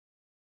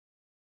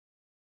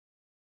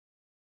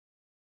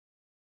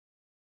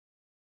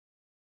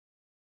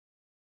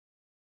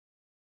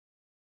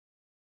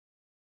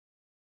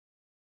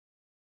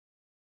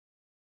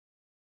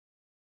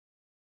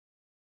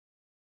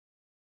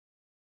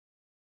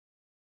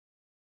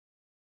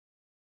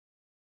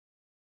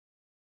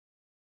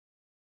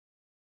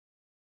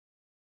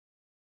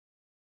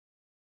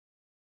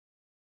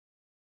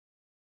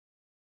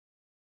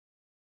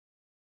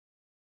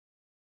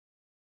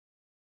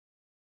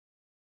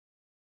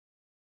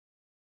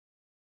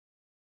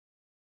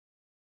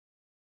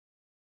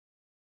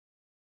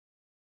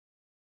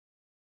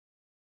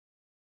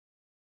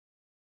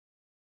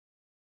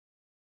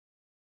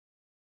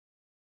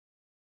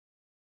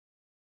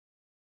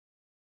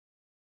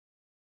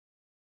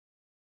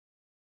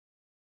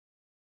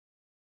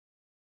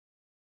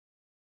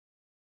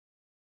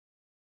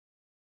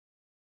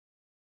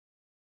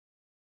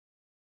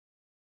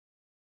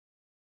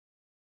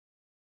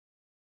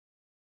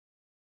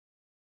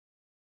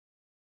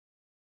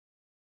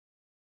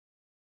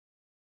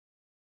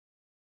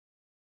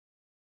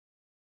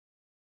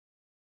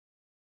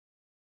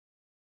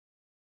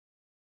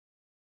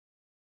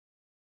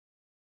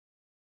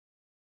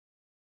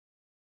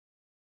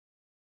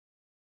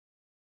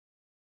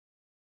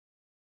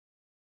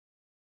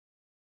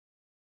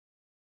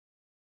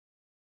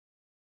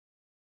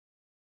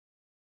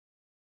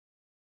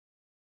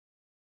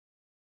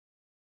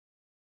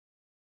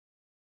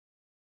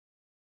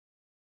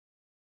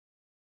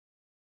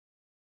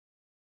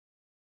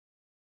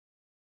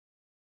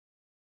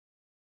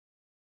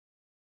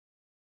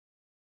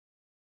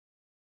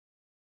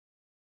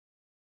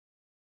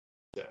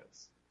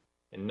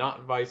and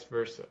not vice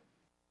versa.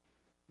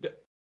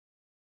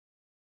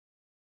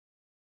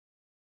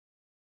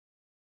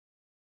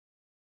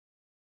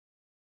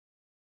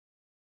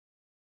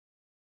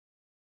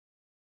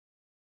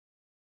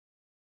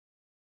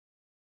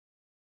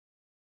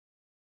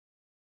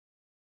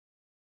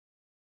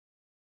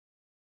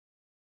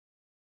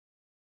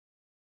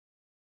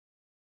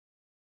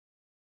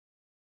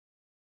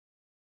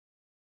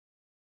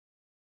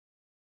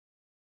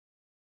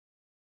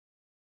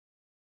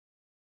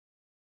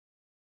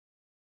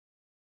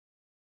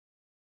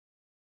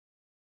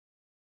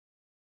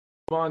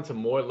 Move on to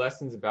more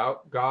lessons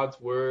about God's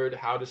word,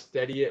 how to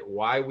study it,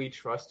 why we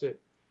trust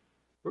it.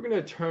 We're going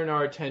to turn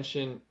our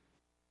attention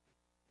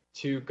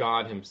to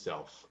God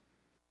himself.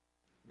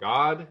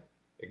 God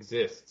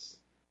exists.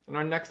 And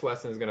our next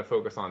lesson is going to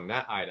focus on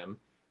that item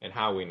and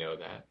how we know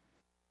that.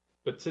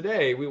 But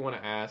today we want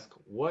to ask,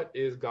 what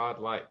is God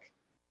like?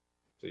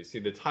 So you see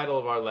the title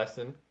of our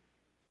lesson,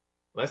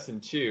 lesson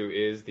 2,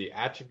 is the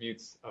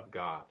attributes of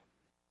God.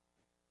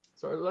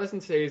 So our lesson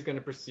today is going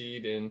to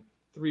proceed in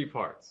 3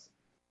 parts.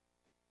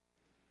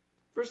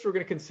 First, we're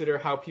going to consider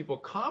how people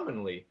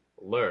commonly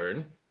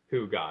learn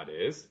who God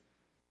is.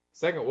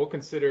 Second, we'll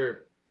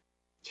consider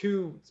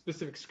 2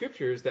 specific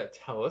scriptures that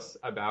tell us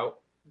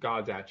about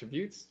God's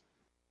attributes.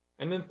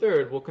 And then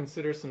third, we'll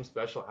consider some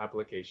special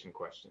application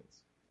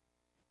questions.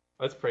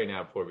 Let's pray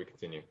now before we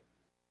continue.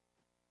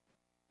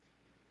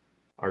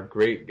 Our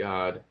great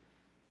God,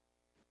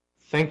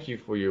 thank you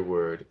for your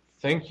word.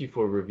 Thank you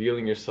for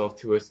revealing yourself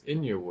to us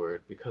in your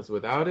word, because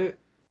without it,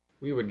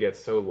 we would get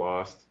so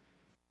lost.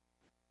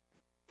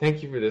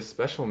 Thank you for this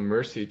special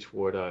mercy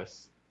toward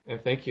us.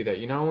 And thank you that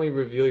you not only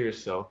reveal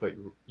yourself, but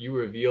you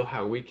reveal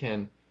how we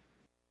can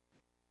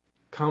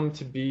come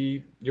to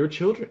be your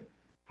children,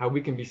 how we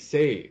can be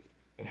saved,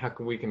 and how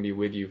we can be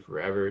with you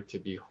forever to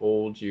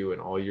behold you in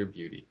all your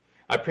beauty.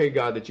 I pray,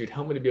 God, that you'd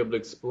help me to be able to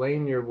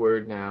explain your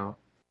word now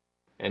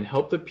and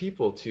help the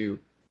people to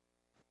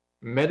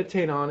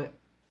meditate on it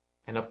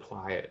and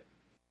apply it.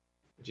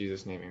 In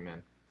Jesus' name,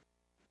 amen.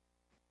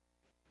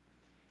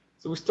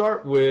 So we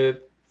start with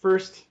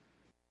first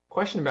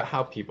question about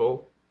how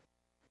people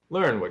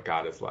learn what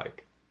God is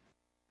like.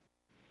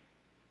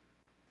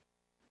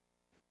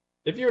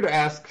 If you were to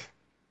ask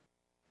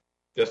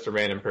just a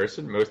random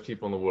person, most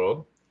people in the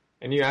world,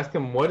 and you ask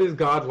them, what is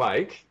God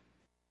like?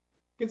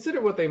 Consider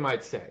what they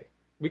might say.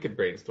 We could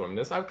brainstorm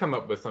this. I've come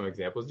up with some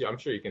examples. I'm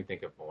sure you can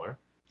think of more.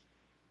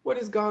 What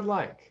is God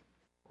like?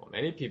 Well,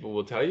 many people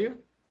will tell you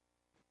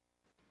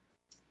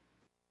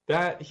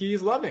that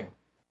he's loving.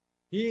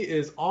 He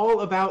is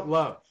all about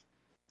love.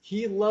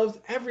 He loves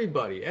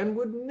everybody and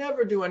would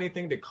never do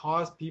anything to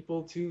cause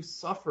people to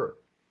suffer.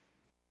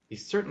 He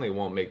certainly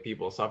won't make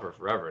people suffer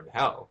forever in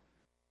hell.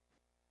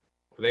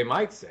 They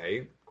might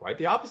say quite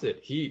the opposite.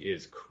 He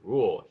is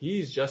cruel.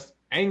 He's just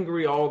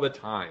angry all the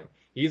time.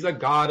 He's a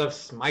god of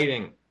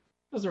smiting.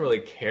 Doesn't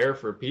really care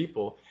for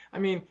people. I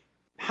mean,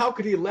 how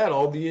could he let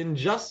all the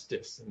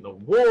injustice and the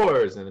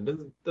wars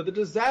and the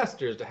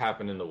disasters to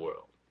happen in the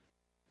world?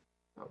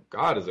 Now,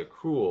 God is a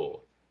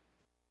cruel,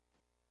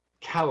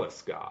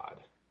 callous God.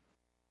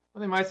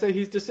 Well, they might say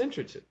he's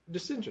disinterested.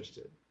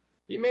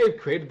 He may have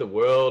created the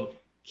world,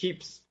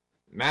 keeps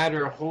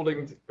matter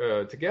holding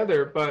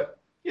together, but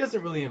he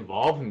doesn't really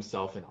involve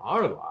himself in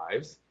our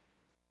lives.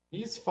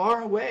 He's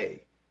far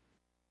away.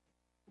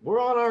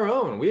 We're on our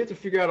own. We have to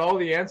figure out all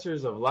the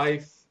answers of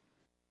life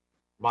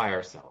by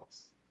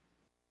ourselves.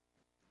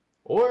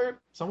 Or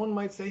someone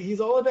might say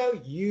he's all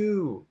about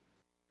you.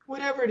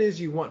 Whatever it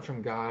is you want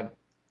from God,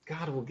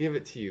 God will give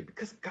it to you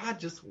because God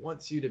just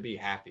wants you to be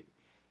happy.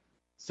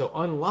 So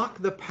unlock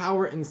the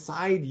power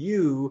inside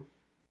you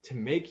to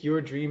make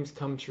your dreams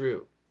come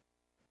true.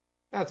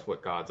 That's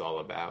what God's all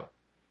about.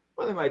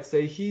 Well, they might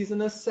say he's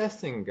an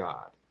assessing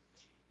God.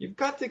 You've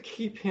got to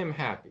keep him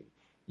happy.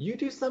 You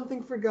do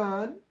something for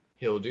God,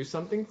 he'll do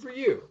something for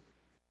you.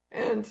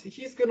 And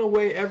he's going to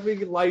weigh every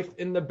life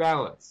in the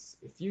balance.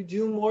 If you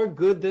do more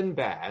good than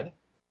bad,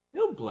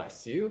 he'll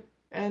bless you.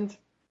 And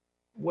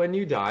when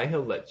you die,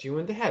 he'll let you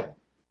into heaven.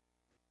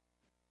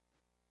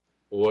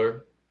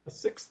 Or a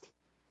sixth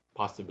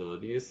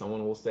possibility is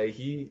someone will say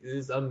he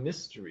is a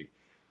mystery.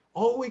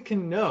 All we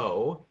can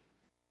know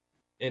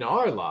in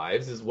our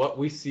lives is what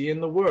we see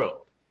in the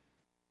world.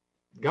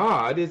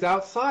 God is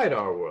outside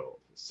our world.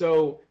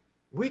 So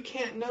we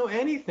can't know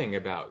anything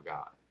about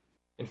God.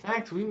 In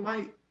fact,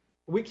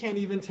 we can't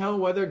even tell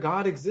whether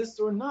God exists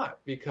or not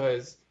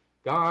because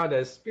God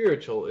as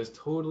spiritual is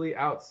totally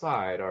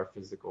outside our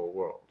physical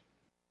world.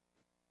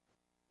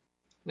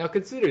 Now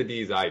consider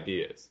these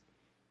ideas,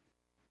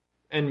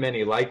 and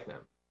many like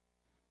them.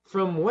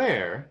 From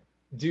where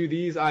do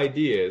these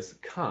ideas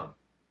come?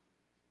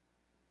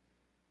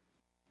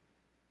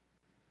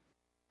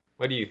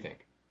 What do you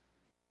think?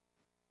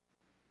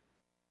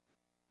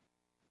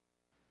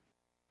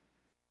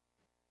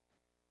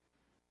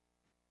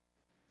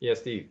 Yes,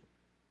 Steve.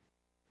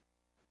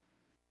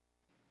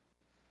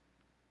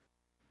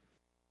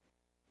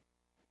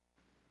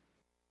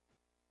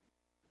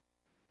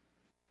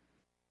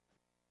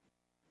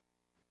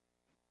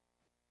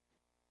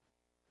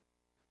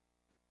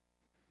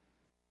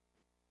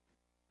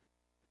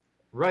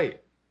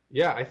 Right.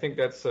 Yeah, I think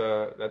that's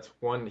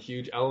one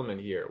huge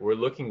element here. We're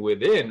looking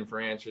within for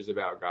answers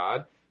about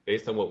God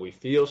based on what we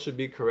feel should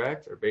be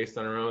correct or based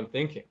on our own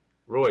thinking.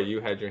 Roy,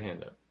 you had your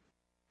hand up.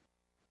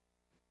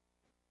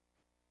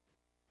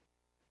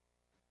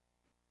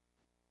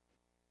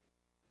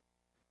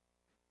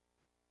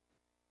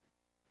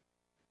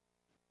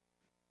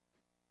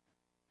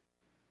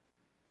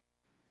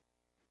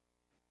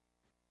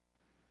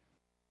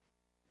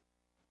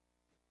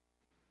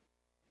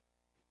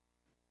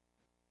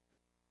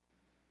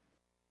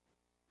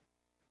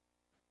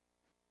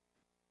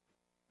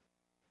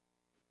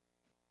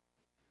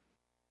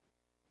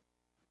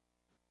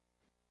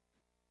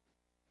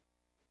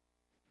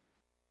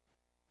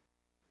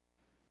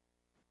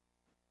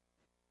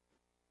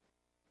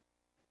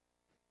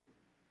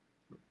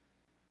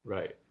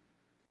 Right.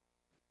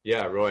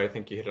 Yeah, Roy, I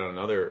think you hit on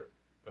another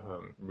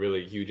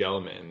really huge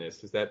element in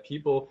this is that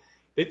people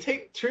they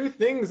take true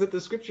things that the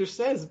scripture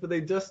says, but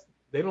they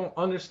don't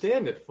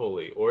understand it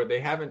fully, or they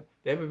have a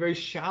very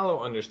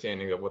shallow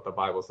understanding of what the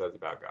Bible says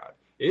about God.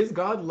 Is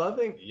God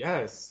loving?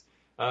 Yes.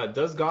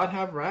 Does God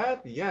have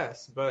wrath?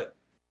 Yes. But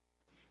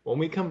when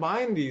we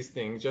combine these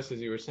things, just as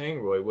you were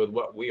saying, Roy, with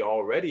what we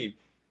already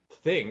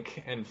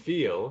think and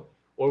feel,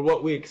 or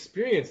what we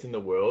experience in the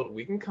world,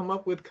 we can come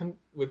up with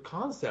with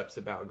concepts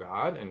about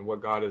God and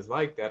what God is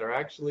like that are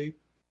actually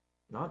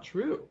not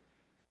true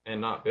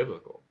and not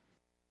biblical.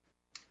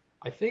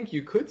 I think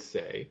you could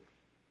say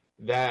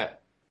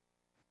that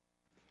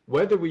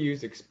whether we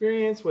use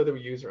experience, whether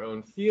we use our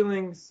own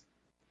feelings,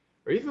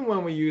 or even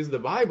when we use the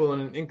Bible in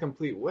an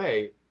incomplete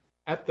way,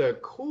 at the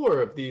core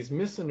of these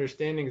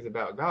misunderstandings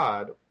about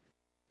God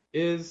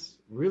is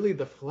really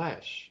the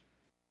flesh.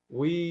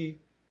 We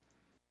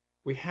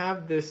we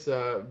have this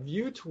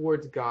view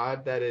towards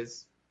God that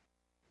is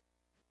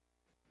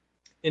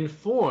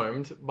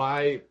informed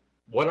by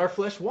what our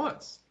flesh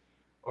wants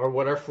or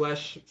what our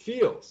flesh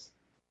feels.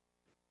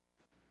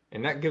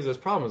 And that gives us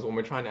problems when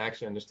we're trying to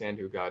actually understand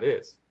who God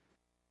is.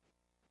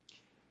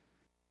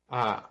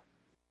 Uh,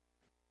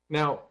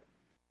 Now,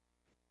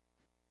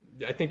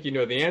 I think you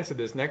know the answer to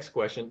this next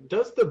question.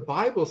 Does the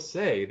Bible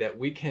say that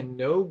we can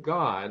know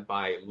God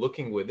by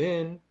looking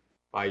within,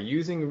 by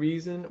using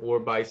reason, or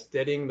by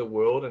studying the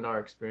world and our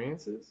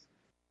experiences?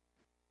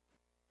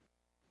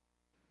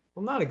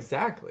 Well, not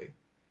exactly.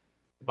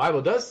 The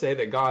Bible does say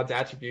that God's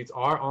attributes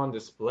are on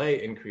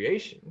display in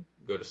creation.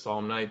 Go to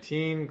Psalm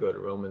 19, go to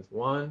Romans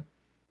 1.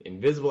 The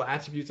invisible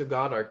attributes of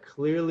God are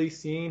clearly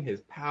seen, his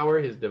power,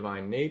 his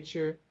divine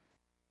nature.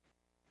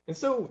 And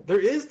so there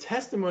is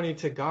testimony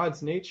to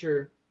God's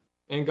nature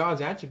and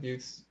God's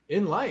attributes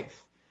in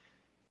life.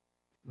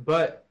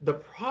 But the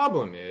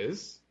problem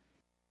is,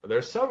 there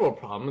are several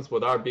problems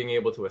with our being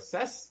able to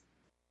assess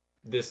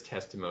this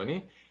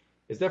testimony,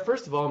 is that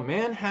first of all,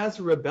 man has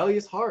a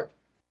rebellious heart.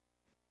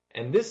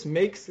 And this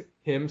makes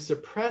him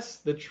suppress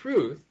the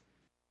truth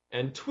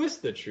and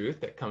twist the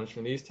truth that comes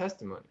from these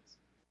testimonies.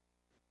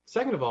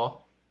 Second of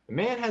all,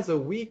 man has a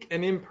weak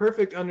and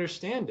imperfect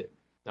understanding,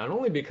 not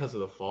only because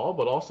of the fall,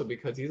 but also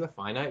because he's a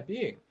finite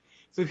being.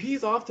 So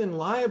he's often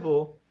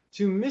liable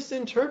to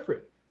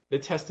misinterpret the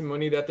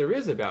testimony that there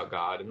is about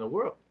God in the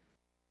world.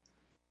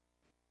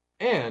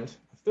 And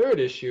a third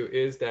issue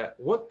is that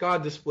what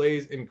God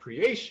displays in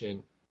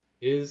creation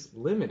is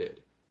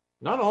limited.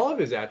 Not all of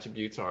his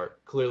attributes are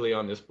clearly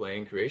on display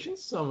in creation.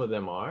 Some of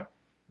them are,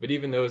 but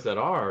even those that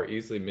are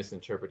easily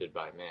misinterpreted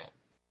by man.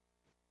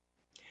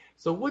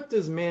 So what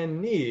does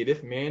man need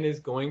if man is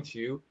going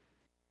to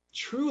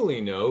truly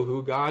know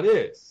who God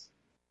is?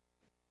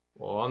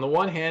 Well, on the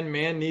one hand,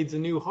 man needs a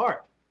new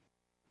heart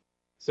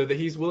so that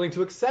he's willing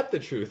to accept the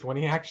truth when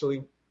he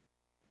actually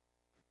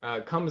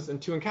comes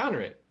to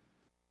encounter it.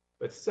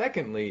 But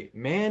secondly,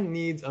 man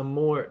needs a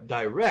more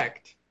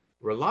direct,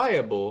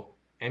 reliable,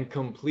 and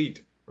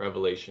complete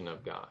revelation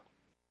of God.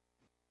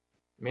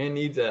 Man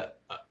needs a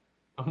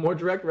more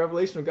direct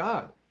revelation of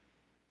God.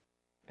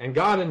 And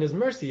God in his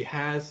mercy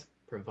has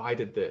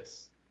provided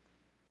this.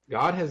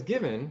 God has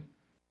given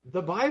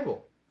the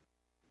Bible.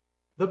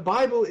 The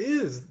Bible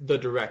is the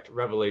direct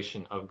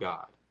revelation of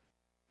God.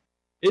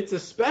 It's a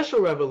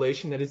special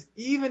revelation that is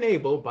even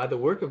able, by the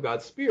work of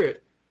God's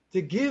Spirit,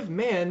 to give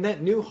man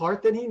that new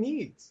heart that he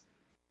needs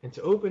and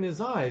to open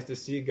his eyes to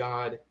see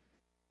God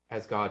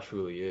as God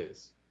truly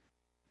is.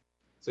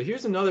 So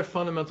here's another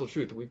fundamental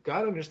truth that we've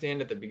got to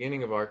understand at the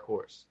beginning of our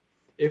course.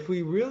 If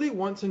we really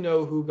want to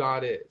know who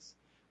God is,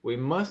 we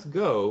must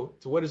go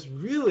to what is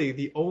really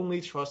the only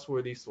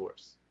trustworthy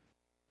source,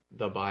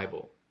 the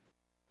Bible.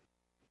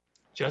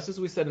 Just as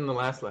we said in the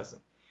last lesson,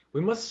 we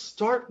must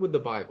start with the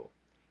Bible.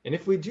 And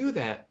if we do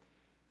that,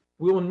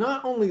 we will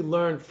not only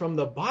learn from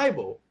the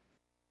Bible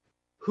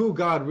who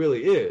God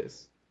really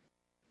is,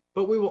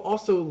 but we will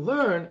also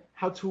learn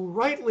how to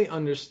rightly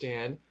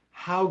understand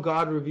how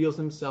God reveals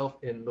himself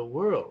in the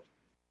world.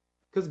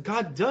 Because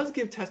God does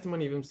give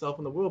testimony of himself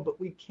in the world,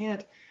 but we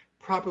can't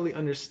properly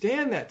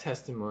understand that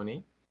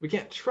testimony. We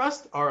can't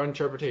trust our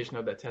interpretation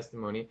of that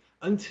testimony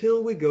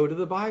until we go to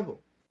the Bible.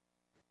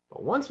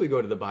 But once we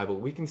go to the Bible,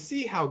 we can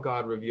see how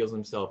God reveals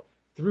himself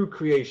through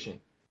creation,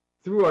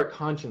 through our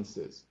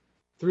consciences,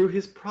 through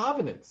his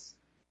providence,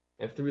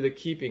 and through the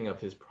keeping of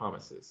his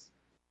promises.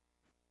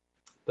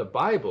 The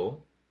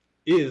Bible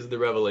is the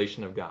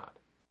revelation of God.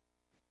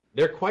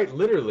 The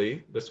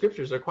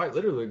scriptures are quite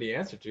literally the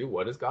answer to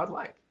what is God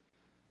like.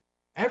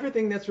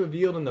 Everything that's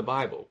revealed in the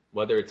Bible,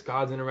 whether it's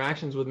God's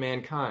interactions with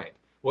mankind,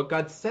 what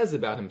God says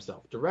about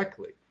himself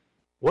directly,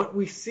 what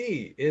we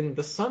see in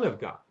the Son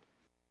of God,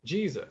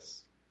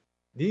 Jesus,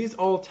 these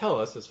all tell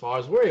us, as far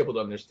as we're able to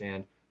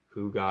understand,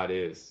 who God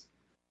is.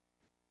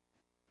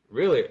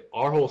 Really,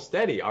 our whole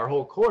study, our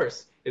whole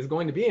course is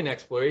going to be an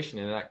exploration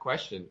in that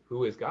question,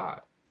 who is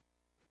God?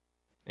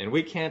 And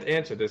we can't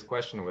answer this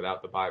question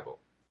without the Bible.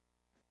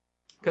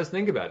 Because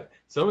think about it.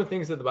 Some of the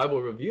things that the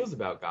Bible reveals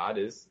about God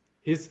is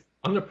his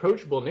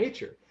unapproachable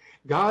nature.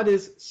 God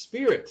is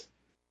spirit.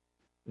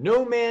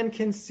 No man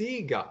can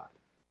see God.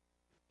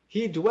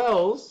 He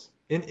dwells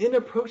in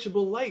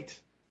inapproachable light.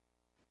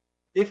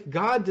 If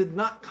God did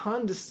not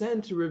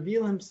condescend to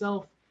reveal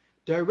himself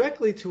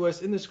directly to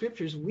us in the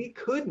scriptures, we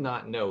could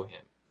not know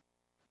him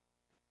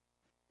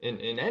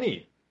in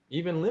any,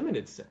 even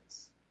limited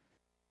sense.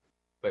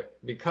 But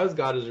because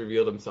God has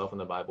revealed himself in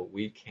the Bible,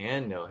 we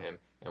can know him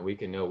and we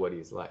can know what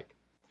he's like.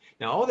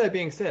 Now, all that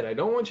being said, I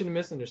don't want you to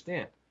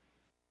misunderstand.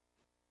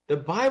 The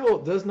Bible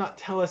does not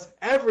tell us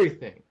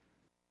everything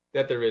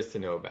that there is to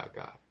know about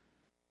God.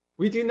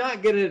 We do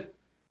not get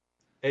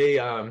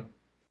a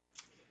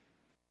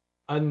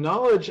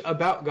knowledge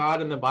about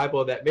God in the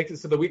Bible that makes it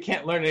so that we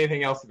can't learn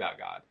anything else about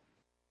God.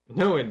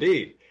 No,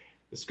 indeed.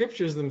 The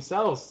scriptures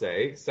themselves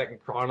say, 2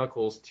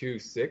 Chronicles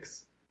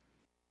 2:6,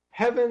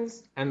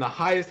 heavens and the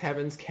highest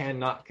heavens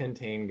cannot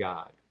contain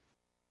God.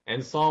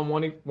 And Psalm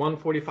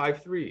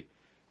 145:3,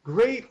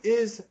 great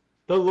is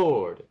the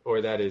Lord,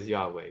 or that is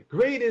Yahweh.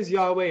 Great is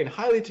Yahweh and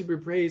highly to be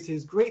praised.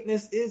 His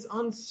greatness is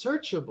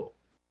unsearchable.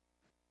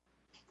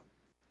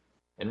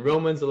 And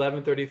Romans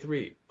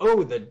 11:33,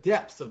 oh, the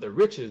depths of the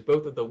riches,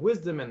 both of the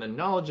wisdom and the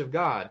knowledge of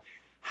God.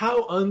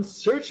 How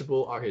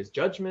unsearchable are his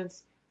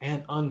judgments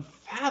and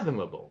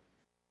unfathomable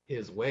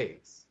his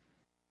ways.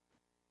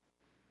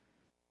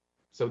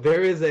 So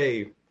there is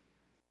a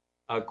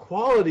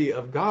quality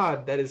of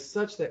God that is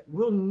such that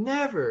we'll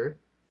never,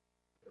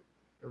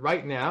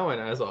 right now, and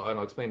as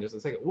I'll explain in just a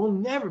second, we'll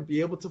never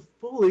be able to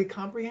fully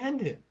comprehend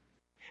him.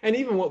 And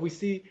even what we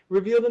see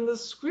revealed in the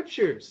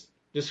scriptures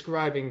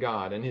describing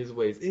God and his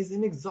ways is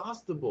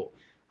inexhaustible.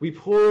 We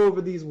pore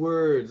over these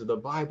words of the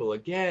Bible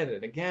again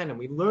and again, and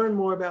we learn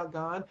more about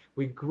God.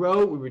 We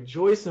grow, we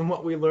rejoice in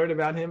what we learn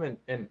about him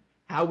and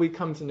how we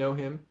come to know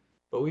him,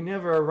 but we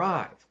never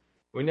arrive.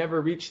 We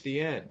never reach the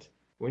end.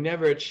 We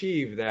never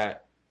achieve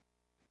that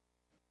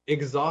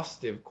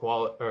exhaustive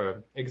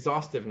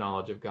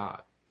knowledge of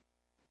God.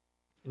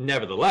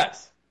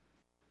 Nevertheless,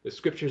 the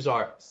scriptures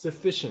are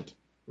sufficient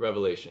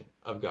revelation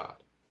of God.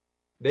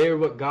 They are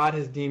what God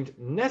has deemed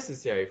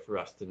necessary for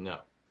us to know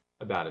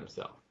about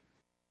himself.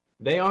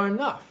 They are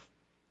enough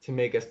to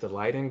make us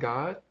delight in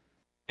God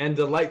and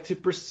delight to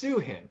pursue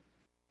him,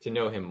 to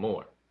know him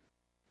more.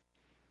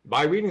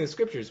 By reading the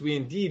scriptures, we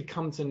indeed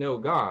come to know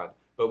God,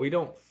 but we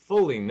don't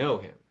fully know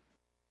him.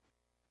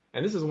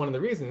 And this is one of the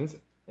reasons,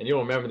 and you'll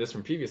remember this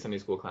from previous Sunday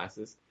school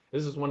classes,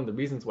 this is one of the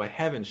reasons why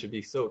heaven should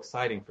be so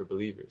exciting for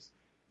believers.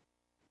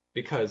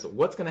 Because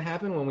what's going to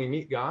happen when we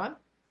meet God?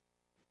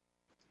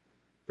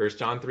 1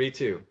 John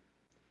 3:2.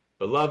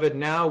 Beloved,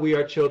 now we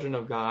are children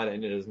of God,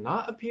 and it has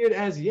not appeared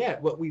as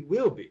yet what we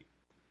will be.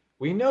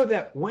 We know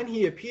that when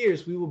he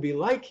appears, we will be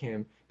like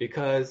him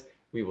because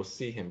we will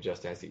see him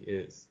just as he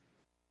is.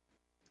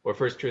 Or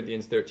 1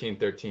 Corinthians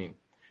 13:13.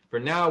 For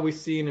now we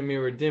see in a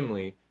mirror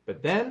dimly,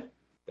 but then,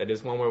 that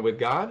is when we're with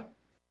God,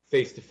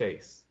 face to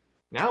face.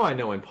 Now I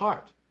know in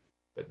part,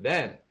 but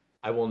then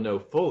I will know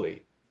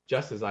fully,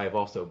 just as I have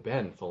also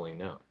been fully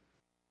known.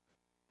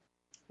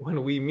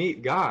 When we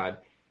meet God,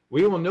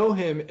 we will know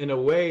him in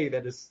a way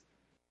that is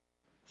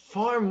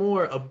far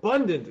more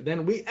abundant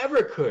than we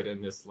ever could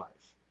in this life.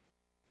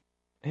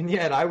 And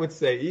yet, I would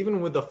say,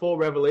 even with the full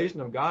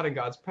revelation of God and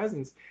God's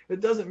presence,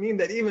 it doesn't mean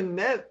that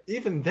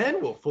even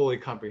then we'll fully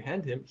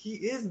comprehend him. He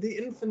is the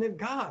infinite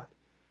God.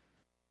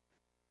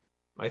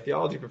 My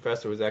theology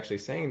professor was actually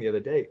saying the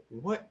other day,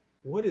 what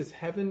is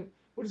heaven?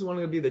 What is one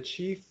going to be the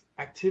chief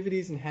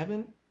activities in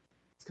heaven?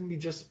 It's going to be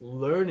just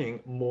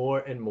learning more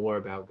and more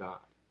about God.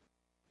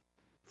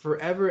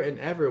 Forever and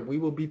ever, we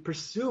will be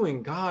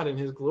pursuing God and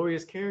his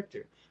glorious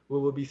character. We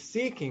will be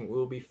seeking, we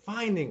will be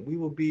finding, we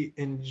will be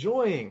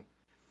enjoying.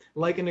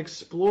 Like an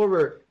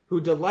explorer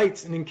who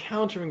delights in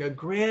encountering a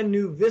grand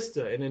new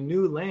vista in a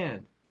new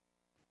land.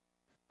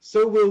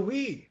 So will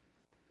we.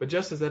 But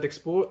just as that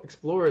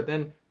explorer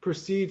then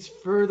proceeds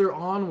further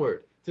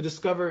onward to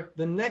discover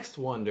the next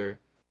wonder,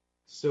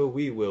 so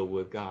we will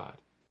with God.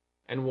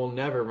 And we'll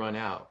never run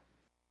out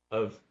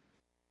of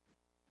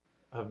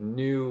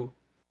new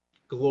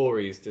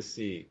glories to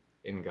see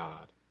in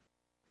God.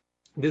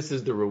 This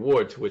is the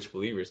reward to which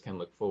believers can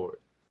look forward.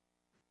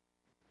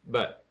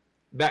 But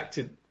back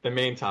to the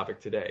main topic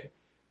today.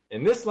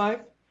 In this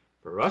life,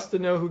 For us to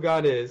know who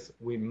God is,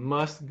 we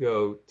must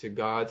go to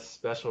God's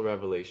special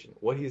revelation,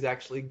 what he's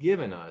actually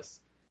given us,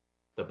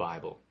 the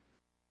Bible.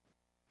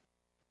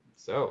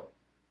 So,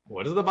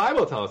 what does the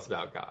Bible tell us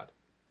about God?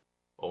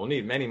 Well, we'll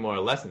need many more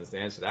lessons to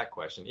answer that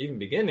question, even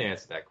begin to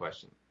answer that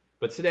question.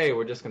 But today,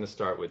 we're just going to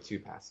start with two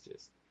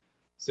passages.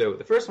 So,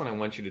 the first one I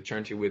want you to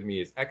turn to with me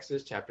is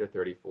Exodus chapter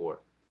 34.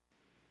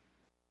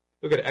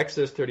 Look at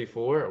Exodus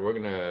 34, and we're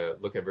going to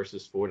look at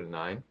verses 4 to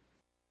 9.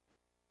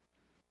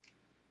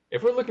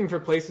 If we're looking for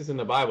places in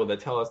the Bible that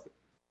tell us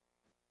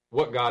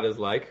what God is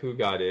like, who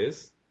God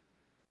is,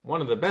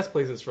 one of the best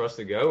places for us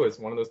to go is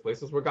one of those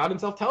places where God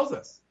himself tells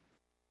us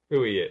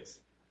who he is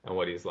and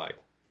what he's like.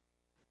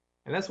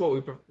 And that's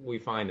what we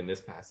find in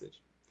this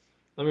passage.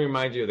 Let me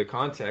remind you of the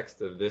context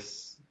of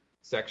this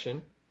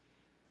section.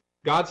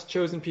 God's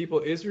chosen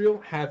people,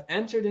 Israel, have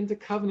entered into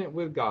covenant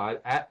with God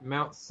at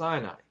Mount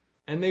Sinai,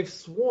 and they've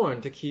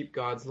sworn to keep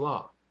God's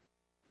law.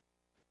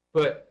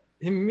 But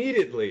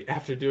immediately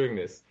after doing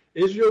this,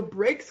 Israel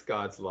breaks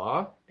God's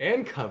law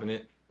and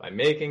covenant by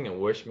making and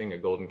worshiping a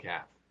golden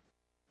calf.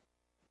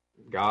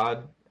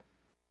 God,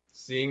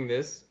 seeing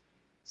this,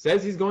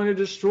 says he's going to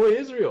destroy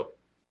Israel,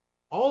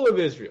 all of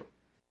Israel.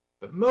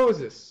 But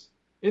Moses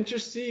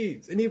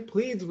intercedes and he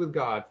pleads with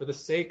God for the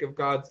sake of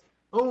God's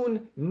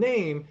own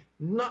name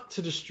not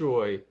to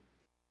destroy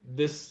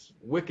this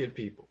wicked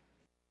people.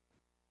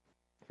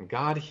 And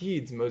God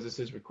heeds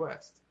Moses'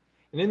 request.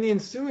 And in the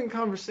ensuing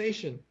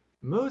conversation,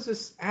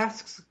 Moses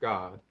asks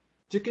God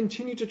to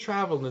continue to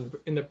travel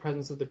in the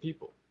presence of the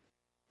people.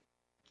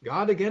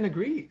 God again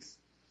agrees,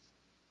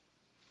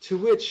 to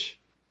which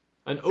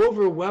an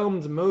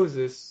overwhelmed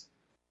Moses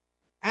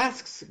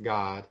asks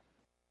God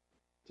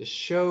to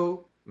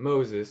show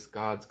Moses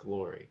God's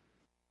glory.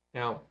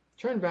 Now,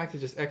 turn back to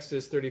just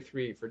Exodus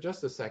 33 for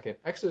just a second.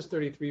 Exodus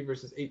 33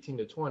 verses 18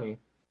 to 20.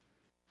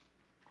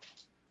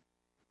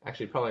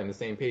 Actually, probably on the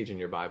same page in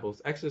your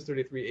Bibles. Exodus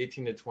 33,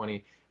 18 to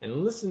 20.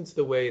 And listen to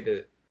the way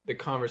that the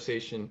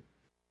conversation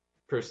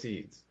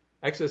proceeds.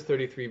 Exodus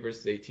 33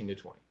 verses 18 to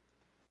 20.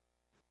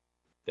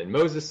 Then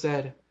Moses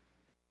said,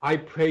 I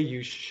pray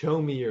you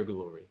show me your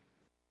glory.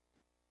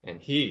 And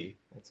he,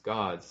 that's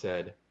God,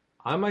 said,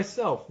 I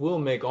myself will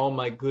make all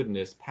my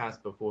goodness pass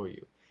before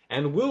you,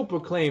 and will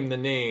proclaim the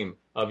name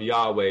of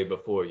Yahweh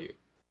before you.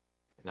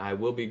 And I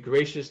will be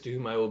gracious to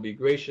whom I will be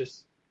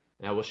gracious,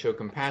 and I will show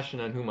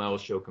compassion on whom I will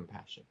show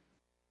compassion.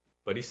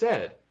 But he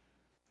said,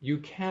 you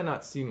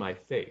cannot see my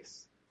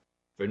face,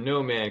 for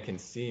no man can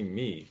see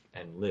me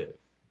and live.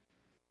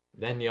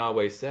 Then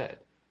Yahweh said,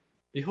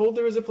 behold,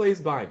 there is a place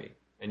by me,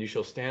 and you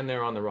shall stand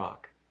there on the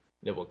rock.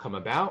 And it will come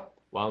about,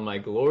 while my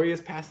glory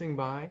is passing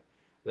by,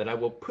 that I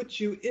will put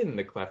you in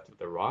the cleft of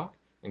the rock,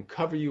 and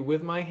cover you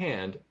with my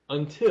hand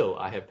until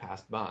I have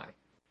passed by.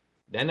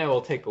 Then I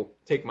will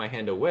take my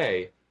hand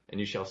away, and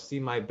you shall see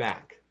my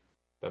back,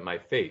 but my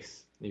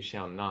face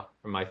shall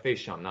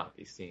not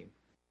be seen.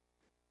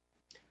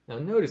 Now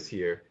notice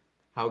here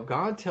how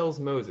God tells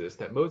Moses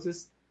that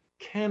Moses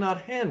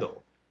cannot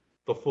handle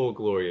the full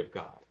glory of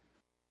God.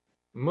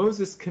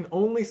 Moses can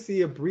only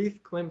see a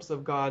brief glimpse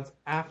of God's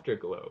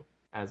afterglow,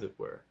 as it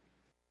were.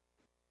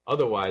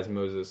 Otherwise,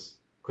 Moses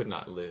could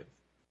not live.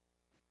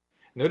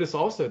 Notice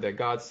also that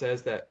God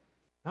says that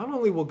not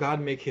only will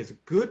God make his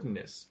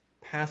goodness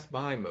pass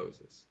by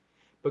Moses,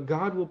 but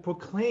God will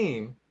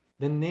proclaim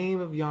the name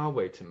of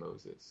Yahweh to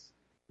Moses.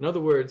 In other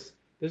words,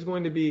 there's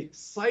going to be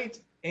sight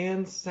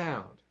and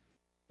sound.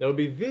 There will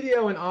be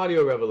video and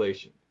audio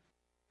revelation.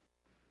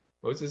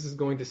 Moses is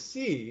going to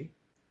see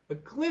a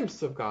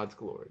glimpse of God's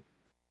glory,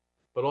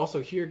 but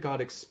also hear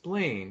God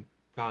explain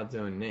God's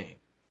own name.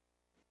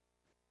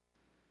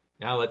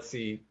 Now let's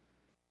see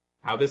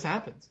how this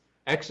happens.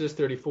 Exodus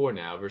 34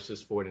 now,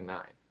 verses 4 to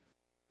 9.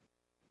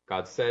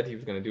 God said he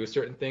was going to do a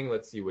certain thing.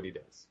 Let's see what he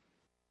does.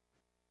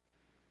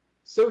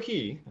 So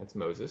he, that's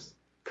Moses,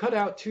 cut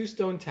out 2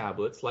 stone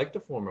tablets like the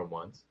former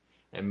ones,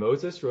 and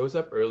Moses rose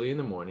up early in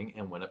the morning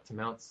and went up to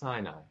Mount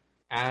Sinai,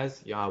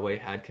 as Yahweh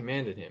had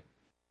commanded him.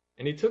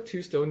 And he took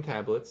 2 stone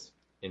tablets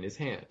in his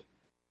hand.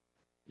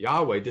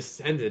 Yahweh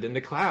descended in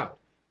the cloud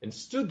and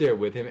stood there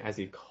with him as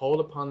he called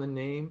upon the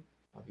name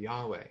of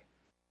Yahweh.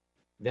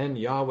 Then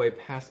Yahweh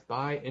passed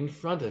by in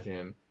front of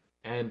him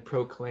and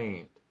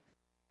proclaimed,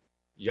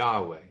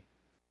 Yahweh,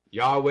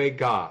 Yahweh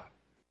God,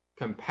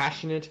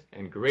 compassionate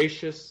and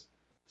gracious,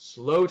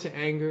 slow to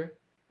anger,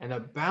 and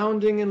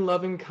abounding in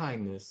loving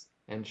kindness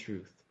and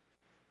truth,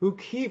 who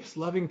keeps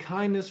loving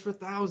kindness for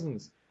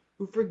thousands,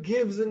 who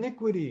forgives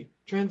iniquity,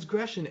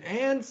 transgression,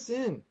 and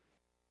sin.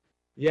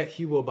 Yet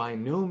he will by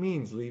no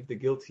means leave the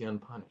guilty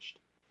unpunished,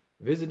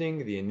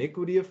 visiting the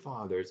iniquity of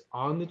fathers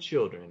on the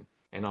children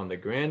and on the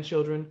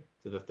grandchildren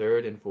to the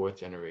 3rd and 4th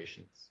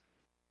generations.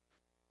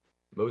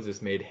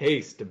 Moses made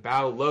haste to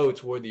bow low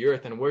toward the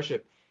earth and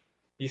worship.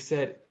 He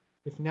said,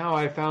 if now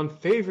I have found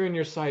favor in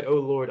your sight, O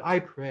Lord, I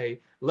pray,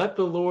 let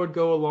the Lord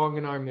go along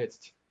in our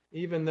midst,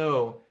 even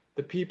though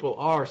the people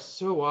are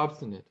so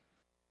obstinate,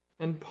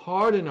 and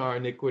pardon our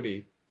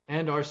iniquity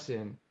and our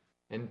sin,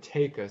 and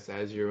take us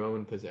as your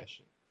own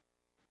possession.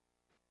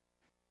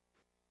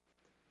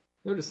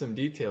 Notice some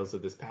details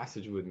of this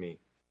passage with me.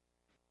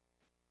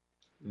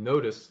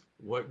 Notice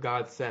what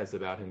God says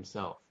about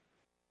himself.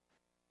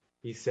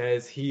 He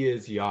says he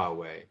is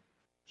Yahweh.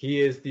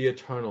 He is the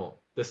eternal,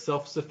 the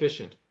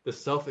self-sufficient, the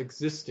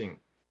self-existing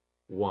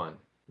one,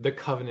 the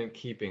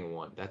covenant-keeping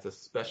one. That's a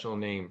special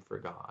name for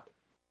God.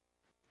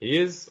 He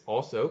is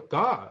also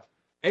God,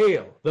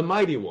 El, the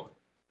mighty one,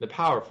 the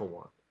powerful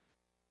one.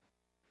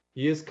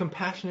 He is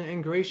compassionate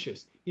and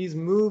gracious. He's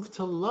moved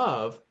to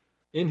love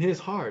in his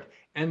heart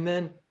and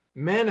then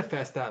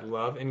manifest that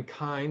love in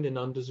kind and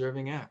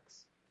undeserving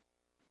acts.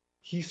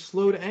 He's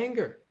slow to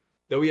anger.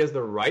 Though he has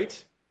the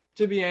right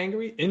to be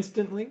angry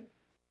instantly,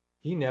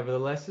 he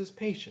nevertheless is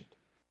patient.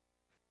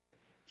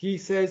 He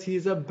says he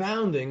is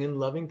abounding in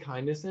loving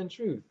kindness and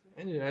truth.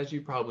 And as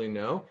you probably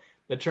know,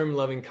 the term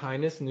loving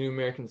kindness in the New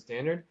American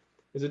Standard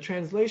is a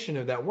translation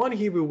of that one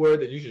Hebrew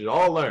word that you should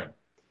all learn.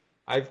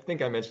 I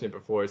think I mentioned it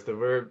before. It's the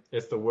word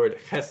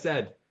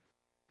chesed.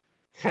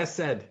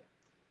 Chesed.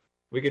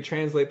 We could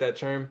translate that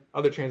term.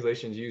 Other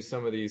translations use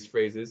some of these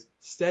phrases.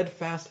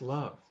 Steadfast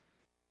love,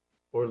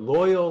 or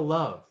loyal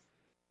love,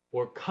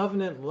 or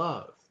covenant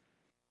love,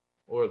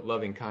 or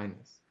loving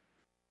kindness.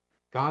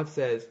 God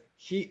says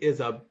he is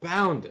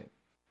abounding.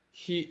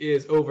 He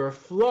is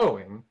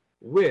overflowing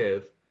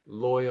with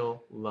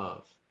loyal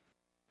love.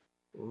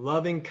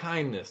 Loving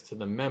kindness to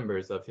the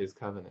members of his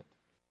covenant.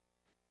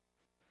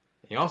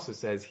 He also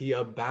says he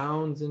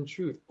abounds in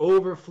truth,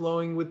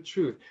 overflowing with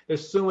truth.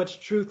 There's so much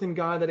truth in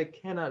God that it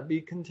cannot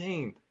be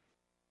contained.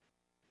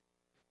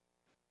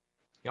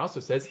 He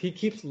also says he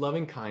keeps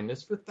loving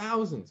kindness for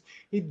thousands.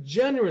 He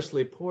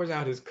generously pours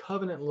out his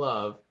covenant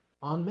love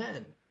on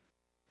men.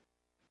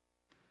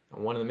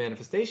 And one of the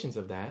manifestations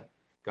of that,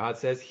 God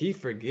says he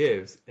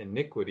forgives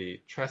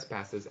iniquity,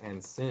 trespasses,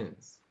 and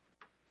sins.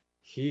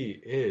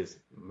 He is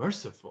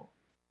merciful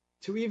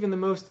to even the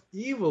most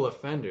evil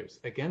offenders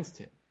against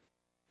him.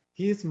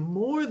 He is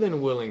more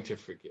than willing to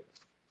forgive.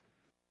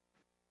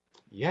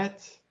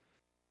 Yet,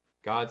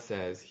 God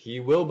says he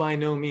will by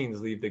no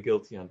means leave the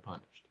guilty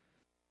unpunished.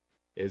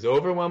 His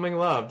overwhelming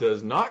love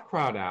does not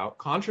crowd out,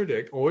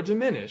 contradict, or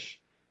diminish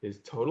his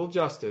total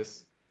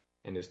justice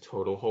and his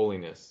total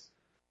holiness.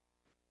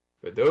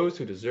 For those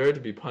who deserve to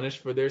be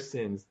punished for their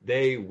sins,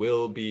 they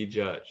will be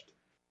judged.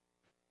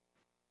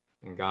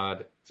 And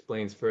God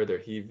explains further,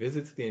 he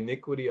visits the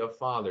iniquity of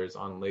fathers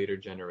on later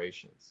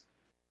generations.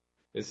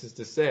 This is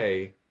to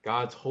say,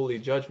 God's holy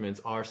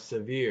judgments are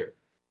severe.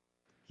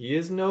 He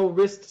is no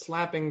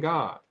wrist-slapping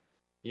God.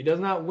 He does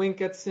not wink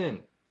at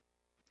sin.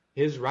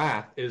 His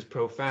wrath is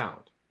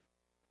profound,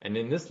 and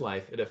in this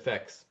life it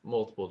affects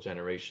multiple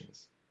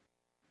generations.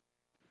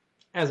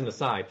 As an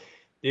aside,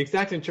 the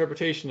exact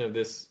interpretation of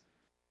this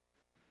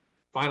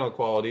final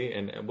quality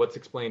and what's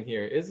explained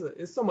here is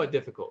somewhat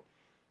difficult.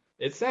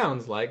 It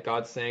sounds like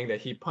God's saying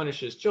that he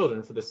punishes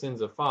children for the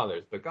sins of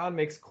fathers, but God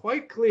makes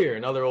quite clear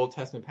in other Old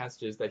Testament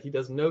passages that he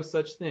does no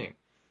such thing.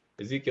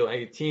 Ezekiel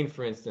 18,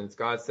 for instance,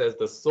 God says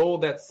the soul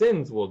that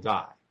sins will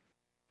die,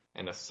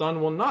 and a son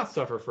will not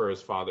suffer for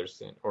his father's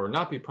sin, or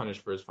not be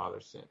punished for his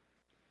father's sin.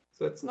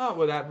 So that's not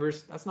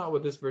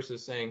what this verse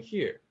is saying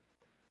here.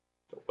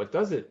 But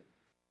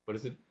what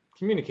is it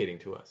communicating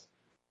to us?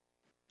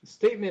 The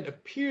statement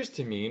appears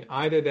to mean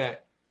either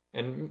that,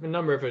 and a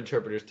number of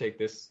interpreters take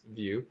this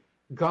view,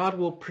 God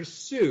will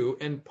pursue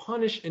and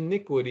punish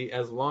iniquity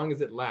as long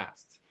as it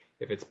lasts.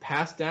 If it's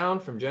passed down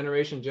from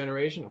generation to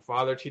generation, a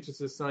father teaches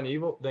his son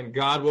evil, then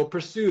God will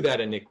pursue that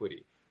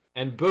iniquity,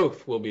 and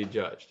both will be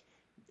judged.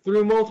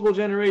 Through multiple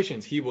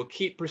generations, he will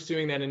keep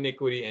pursuing that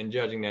iniquity and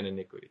judging that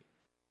iniquity.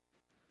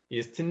 He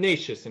is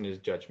tenacious in his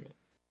judgment.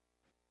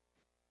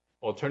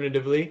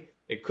 Alternatively,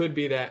 it could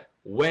be that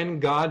when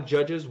God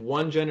judges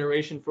one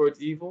generation for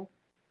its evil,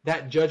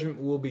 that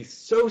judgment will be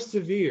so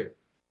severe,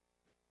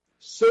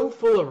 so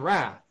full of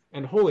wrath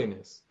and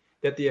holiness,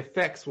 that the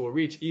effects will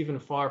reach even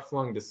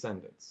far-flung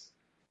descendants.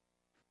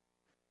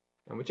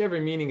 And whichever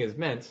meaning is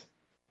meant,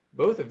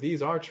 both of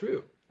these are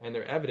true, and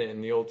they're evident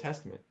in the Old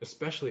Testament,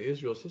 especially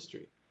Israel's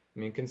history. I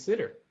mean,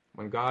 consider,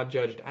 when God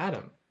judged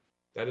Adam,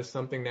 that is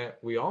something that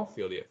we all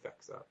feel the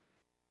effects of.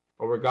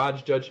 Or where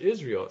God judged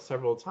Israel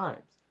several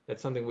times,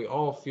 that's something we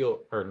all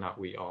feel, or not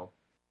we all,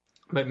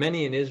 but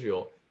many in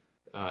Israel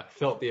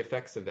felt the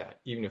effects of that,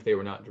 even if they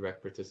were not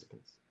direct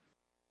participants.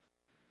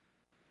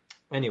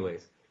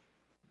 Anyways,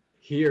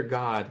 here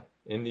God,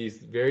 in these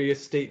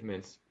various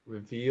statements,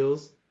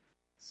 reveals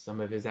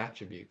some of his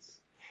attributes.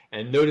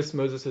 And notice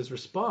Moses'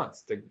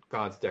 response to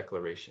God's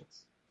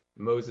declarations.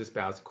 Moses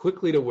bows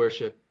quickly to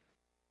worship,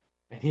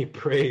 and he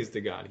prays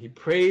to God. He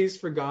prays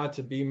for God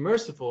to be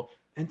merciful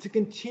and to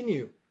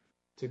continue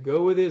to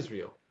go with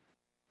Israel,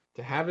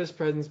 to have his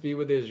presence be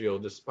with Israel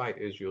despite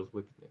Israel's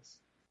wickedness.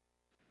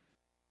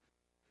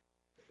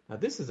 Now,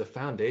 this is a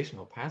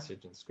foundational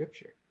passage in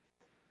Scripture.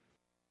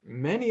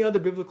 Many other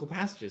biblical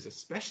passages,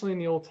 especially in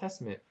the Old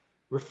Testament,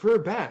 refer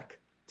back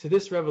to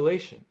this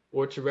revelation,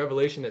 or to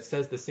revelation that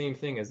says the same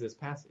thing as this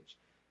passage,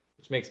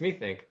 which makes me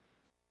think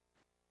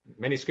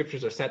many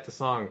scriptures are set to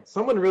song.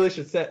 Someone really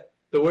should set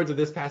the words of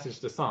this passage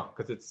to song,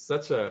 because it's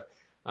such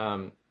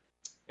an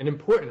an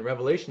important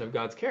revelation of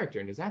God's character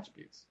and his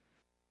attributes.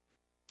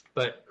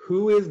 But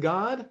who is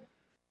God?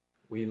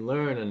 We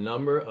learn a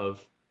number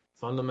of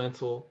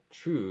fundamental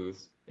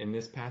truths in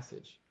this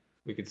passage.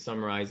 We could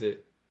summarize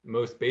it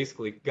most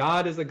basically.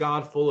 God is a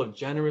God full of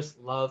generous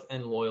love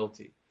and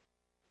loyalty.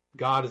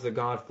 God is a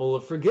God full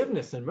of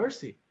forgiveness and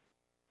mercy.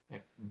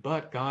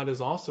 But God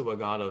is also a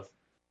God of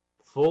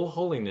full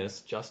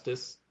holiness,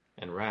 justice,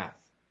 and wrath.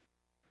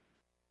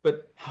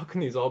 But how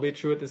can these all be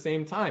true at the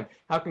same time?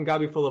 How can God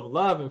be full of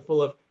love and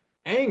full of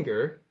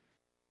anger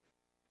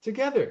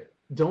together?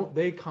 Don't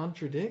they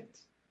contradict?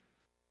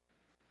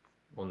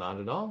 Well, not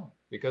at all,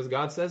 because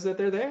God says that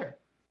they're there.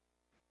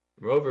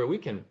 Moreover, we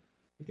can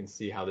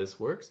see how this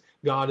works.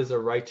 God is a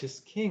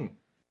righteous king.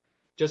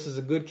 Just as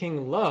a good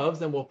king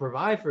loves and will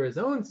provide for his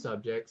own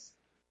subjects,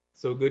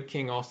 so a good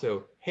king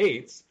also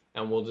hates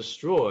and will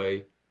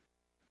destroy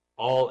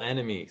all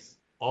enemies,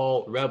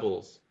 all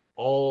rebels,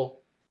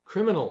 all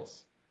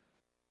criminals.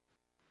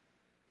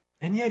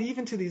 And yet,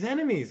 even to these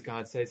enemies,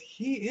 God says,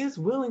 he is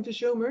willing to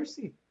show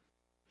mercy.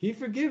 He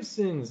forgives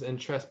sins and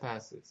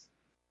trespasses.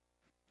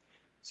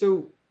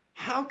 So,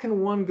 how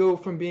can one go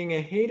from being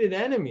a hated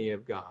enemy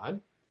of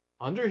God,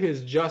 under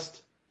his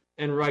just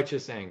and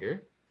righteous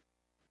anger,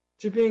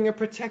 to being a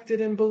protected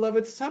and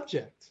beloved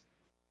subject,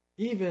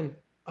 even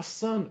a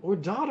son or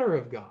daughter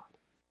of God?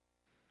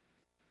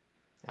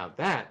 Now,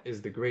 that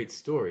is the great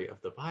story of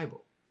the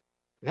Bible.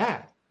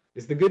 That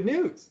is the good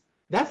news.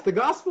 That's the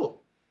gospel.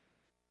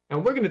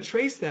 And we're going to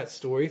trace that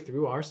story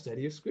through our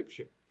study of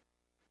Scripture.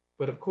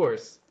 But of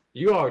course,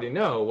 you already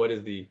know what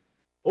is the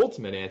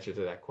ultimate answer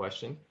to that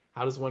question.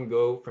 How does one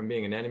go from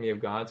being an enemy of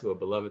God to a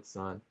beloved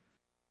son?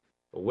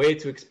 The way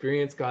to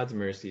experience God's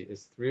mercy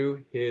is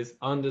through his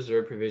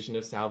undeserved provision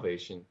of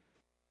salvation,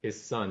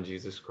 his Son,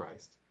 Jesus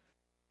Christ.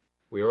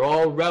 We are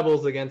all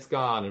rebels against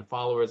God and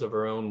followers of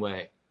our own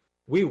way.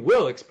 We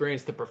will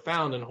experience the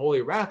profound and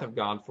holy wrath of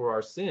God for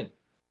our sin.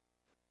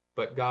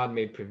 But God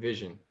made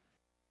provision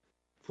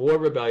for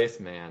rebellious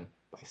man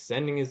by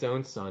sending his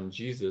own Son,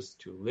 Jesus,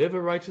 to live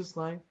a righteous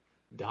life,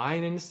 die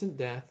an innocent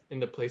death in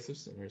the place of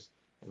sinners,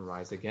 and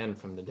rise again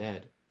from the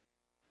dead.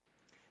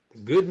 The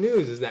good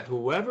news is that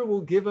whoever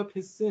will give up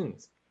his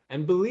sins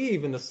and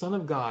believe in the Son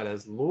of God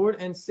as Lord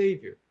and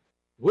Savior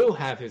will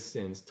have his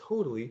sins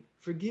totally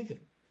forgiven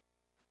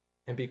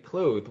and be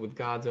clothed with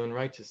God's own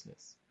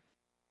righteousness.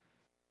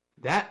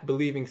 That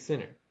believing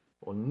sinner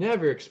will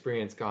never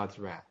experience God's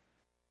wrath,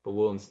 but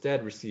will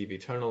instead receive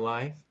eternal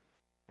life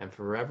and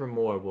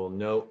forevermore will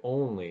know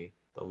only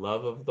the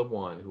love of the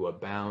one who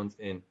abounds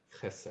in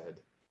chesed.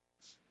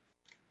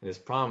 And his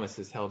promise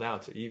is held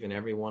out to even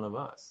every one of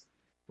us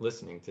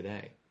listening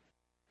today.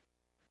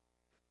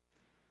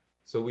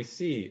 So we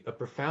see a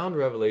profound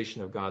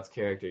revelation of God's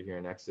character here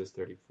in Exodus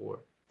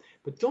 34.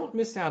 But don't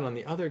miss out on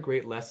the other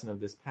great lesson of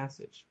this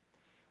passage.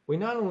 We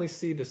not only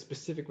see the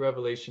specific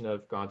revelation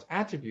of God's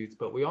attributes,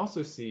 but we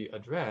also see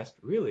addressed,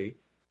 really,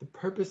 the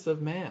purpose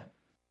of man.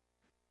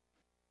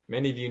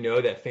 Many of you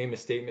know that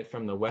famous statement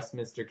from the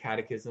Westminster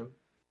Catechism,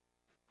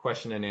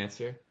 question and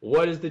answer.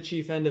 What is the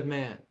chief end of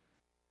man?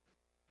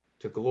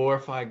 To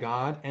glorify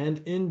God and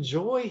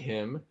enjoy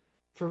him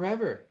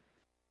forever.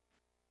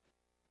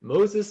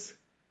 Moses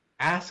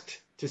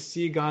asked to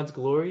see God's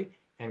glory,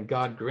 and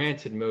God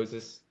granted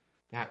Moses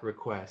that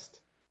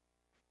request.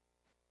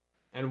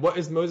 And what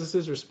is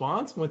Moses'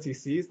 response once he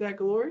sees that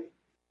glory?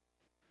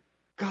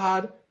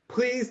 God,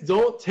 please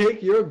don't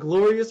take your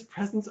glorious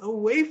presence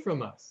away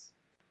from us.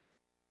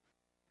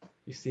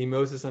 You see,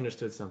 Moses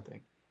understood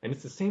something. And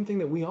it's the same thing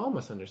that we all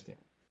must understand.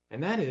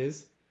 And that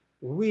is,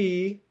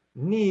 we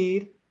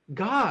need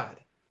God.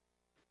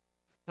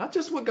 Not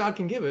just what God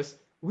can give us,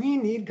 we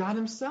need God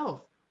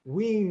himself.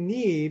 We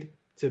need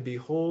to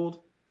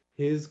behold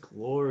his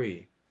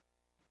glory.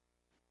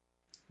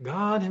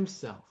 God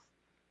himself,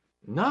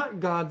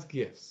 not God's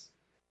gifts,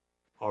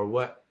 are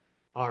what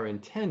are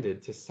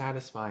intended to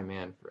satisfy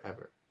man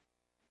forever.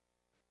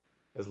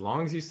 As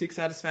long as you seek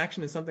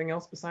satisfaction in something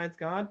else besides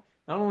God,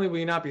 not only will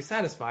you not be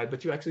satisfied,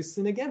 but you actually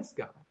sin against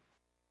God.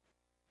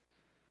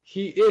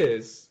 He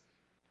is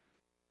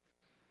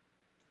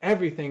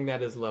everything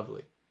that is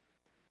lovely.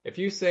 If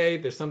you say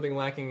there's something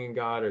lacking in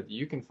God or that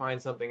you can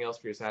find something else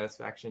for your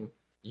satisfaction,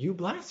 you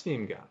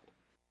blaspheme God.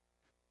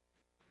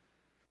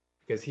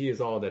 Because he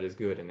is all that is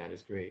good and that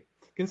is great.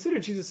 Consider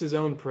Jesus'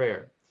 own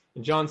prayer.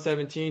 In John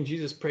 17,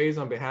 Jesus prays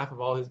on behalf of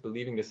all his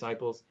believing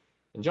disciples.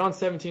 In John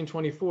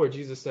 17:24,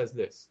 Jesus says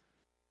this.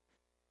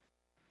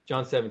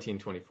 John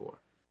 17:24.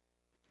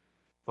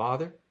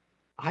 Father,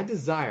 I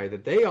desire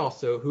that they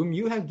also, whom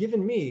you have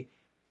given me,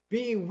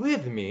 be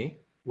with me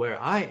where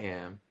I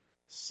am,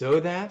 so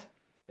that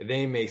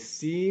they may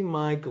see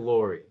my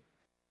glory,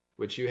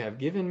 which you have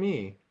given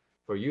me,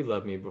 for you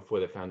loved me before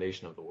the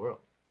foundation of the world.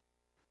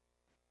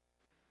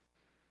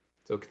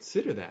 So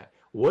consider that.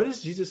 What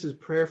is Jesus'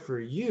 prayer for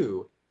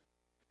you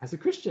as a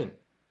Christian?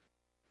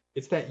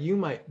 It's that you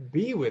might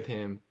be with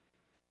him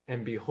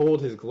and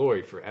behold his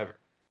glory forever.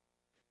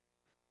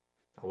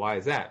 Now, why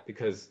is that?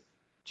 Because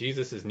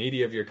Jesus is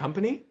needy of your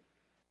company?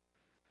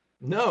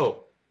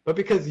 No, but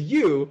because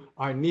you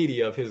are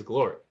needy of his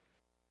glory.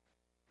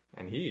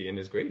 And he, in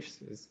his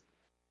grace, is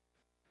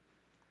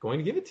going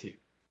to give it to you.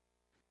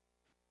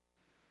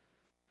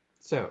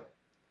 So,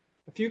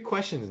 a few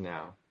questions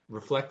now,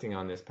 reflecting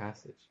on this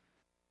passage.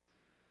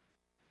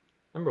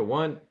 Number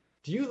one,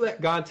 do you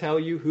let God tell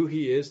you who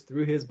he is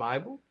through his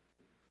Bible?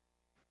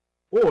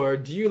 Or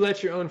do you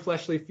let your own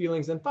fleshly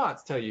feelings and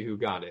thoughts tell you who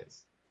God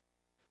is?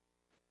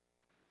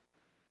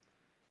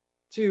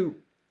 Two,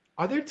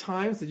 are there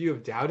times that you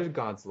have doubted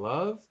God's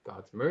love,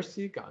 God's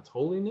mercy, God's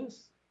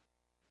holiness?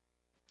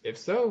 If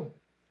so,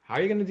 how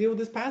are you going to deal with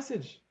this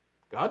passage?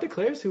 God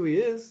declares who he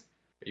is.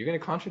 Are you going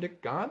to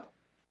contradict God?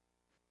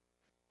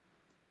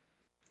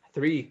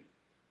 Three,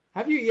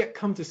 have you yet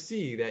come to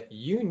see that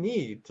you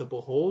need to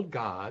behold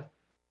God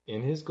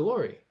in his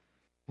glory?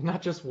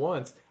 Not just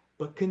once,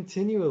 but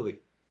continually.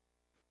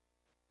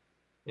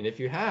 And if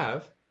you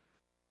have,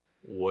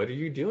 what are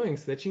you doing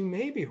so that you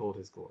may behold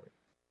his glory?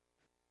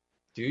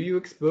 Do you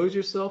expose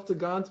yourself to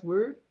God's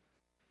word?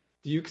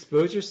 Do you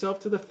expose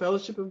yourself to the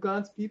fellowship of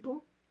God's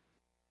people?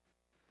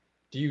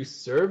 Do you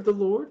serve the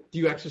Lord? Do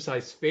you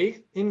exercise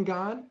faith in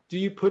God? Do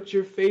you put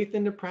your faith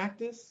into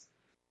practice?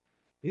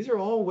 These are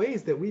all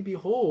ways that we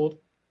behold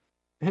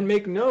and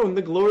make known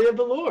the glory of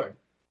the Lord.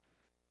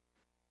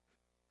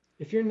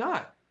 If you're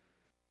not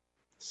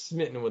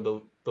smitten with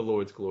the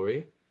Lord's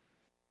glory,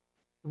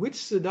 which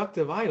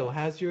seductive idol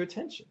has your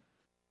attention?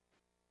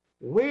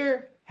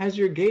 Where has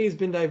your gaze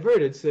been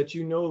diverted so that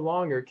you no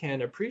longer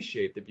can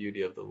appreciate the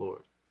beauty of the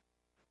Lord?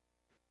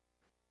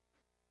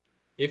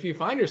 If you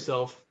find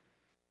yourself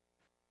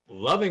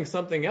loving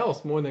something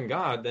else more than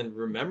God, then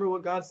remember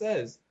what God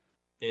says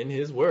in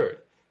his word.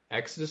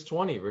 Exodus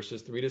 20,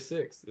 verses 3 to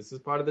 6. This is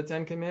part of the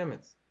Ten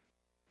Commandments.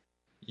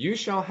 You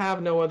shall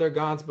have no other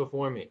gods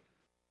before me.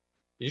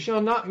 You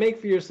shall not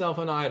make for yourself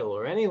an idol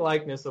or any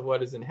likeness of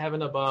what is in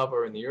heaven above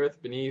or in the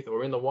earth beneath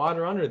or in the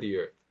water under the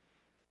earth.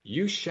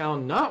 You shall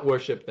not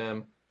worship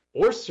them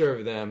or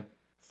serve them,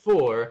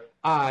 for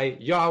I,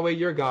 Yahweh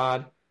your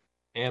God,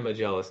 am a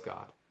jealous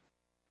God,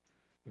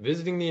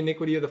 visiting the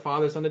iniquity of the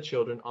fathers on the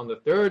children, on the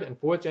third and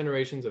fourth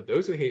generations of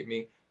those who hate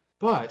me,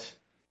 but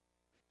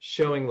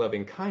showing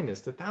loving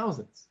kindness to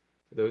thousands,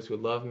 to those who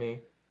love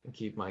me and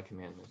keep my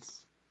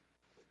commandments.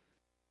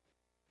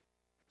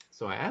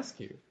 So I ask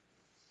you,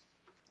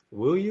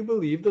 will you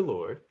believe the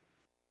Lord,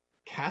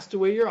 cast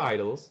away your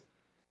idols,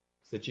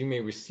 so that you may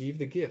receive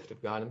the gift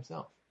of God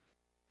himself?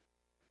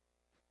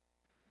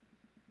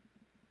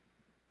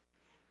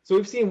 So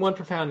we've seen one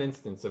profound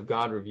instance of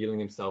God revealing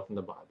himself in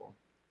the Bible.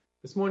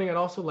 This morning I'd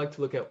also like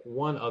to look at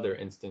one other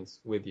instance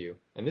with you,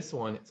 and this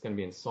one is going to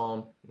be in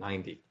Psalm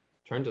 90.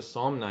 Turn to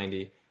Psalm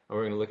 90, and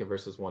we're going to look at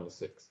verses 1 to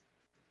 6.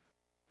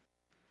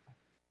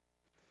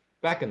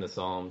 Back in the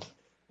Psalms,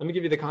 let me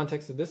give you the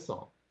context of this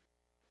psalm.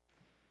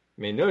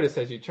 You may notice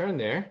as you turn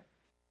there,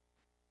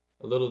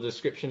 a little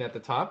description at the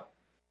top.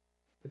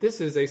 But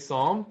this is a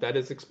psalm that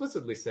is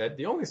explicitly said,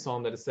 the only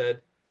psalm that is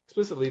said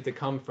explicitly to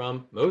come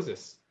from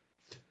Moses.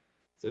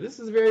 So this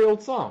is a very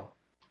old psalm.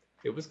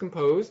 It was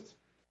composed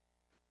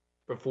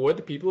before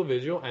the people of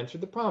Israel entered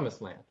the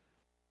promised land.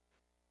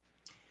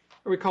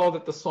 I recall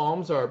that the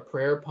Psalms are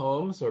prayer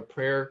poems or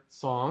prayer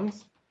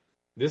songs.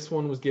 This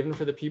one was given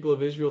for the people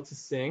of Israel to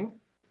sing.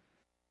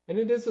 And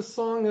it is a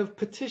song of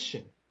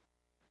petition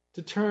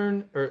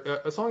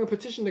a song of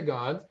petition to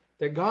God,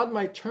 that God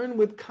might turn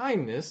with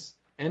kindness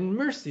and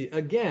mercy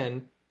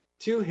again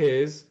to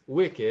his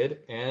wicked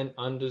and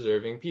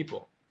undeserving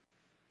people.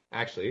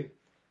 Actually,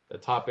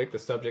 the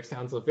subject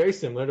sounds very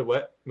similar to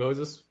what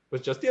Moses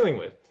was just dealing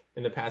with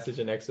in the passage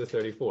in Exodus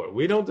 34.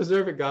 We don't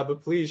deserve it, God,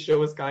 but please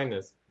show us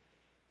kindness.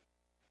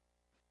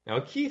 Now,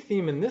 a key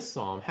theme in this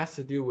psalm has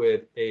to do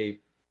with a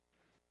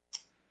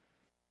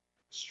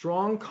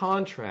strong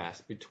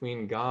contrast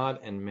between God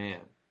and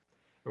man.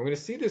 And we're going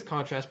to see this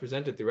contrast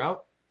presented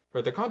throughout,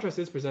 or the contrast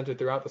is presented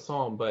throughout the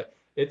psalm, but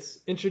it's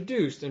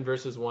introduced in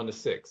verses 1 to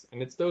 6.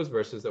 And it's those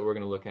verses that we're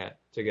going to look at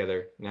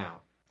together now.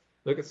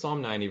 Look at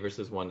Psalm 90,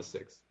 verses 1 to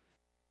 6.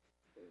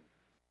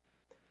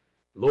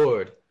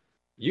 Lord,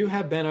 you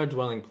have been our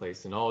dwelling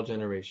place in all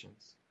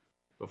generations,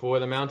 before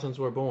the mountains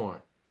were born,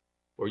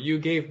 for you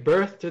gave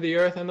birth to the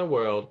earth and the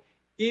world,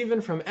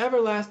 even from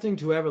everlasting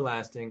to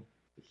everlasting,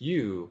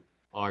 you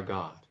are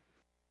God.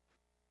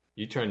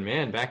 You turn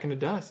man back into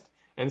dust,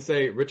 and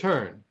say,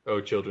 return, O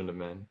children of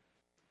men.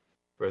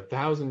 For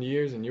 1,000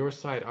 years in your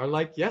sight are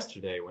like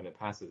yesterday when it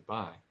passes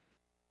by,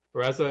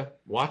 or as a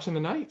watch in the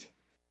night.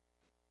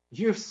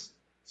 You have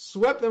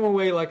swept them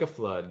away like a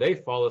flood. They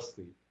fall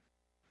asleep.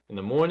 In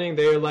the morning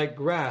they are like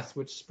grass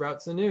which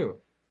sprouts anew.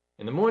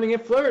 In the morning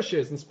it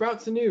flourishes and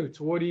sprouts anew.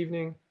 Toward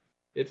evening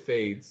it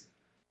fades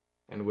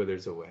and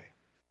withers away.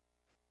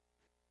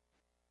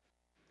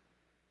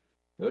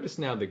 Notice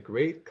now the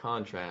great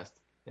contrast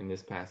in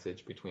this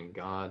passage between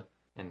God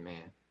and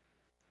man.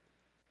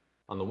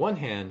 On the one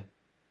hand,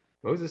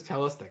 Moses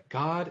tells us that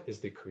God is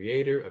the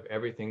creator of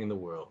everything in the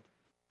world.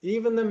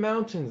 Even the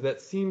mountains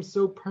that seem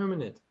so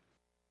permanent,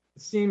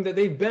 seem that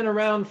they've been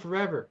around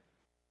forever.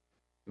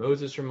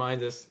 Moses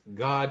reminds us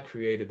God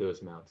created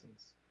those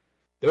mountains.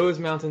 Those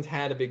mountains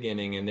had a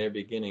beginning, and their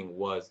beginning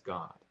was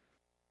God.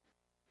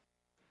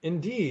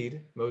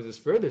 Indeed, Moses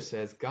further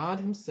says, God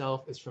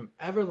himself is from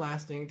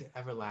everlasting to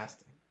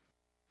everlasting.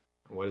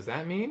 What does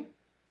that mean?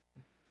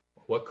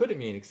 What could it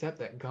mean except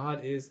that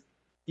God is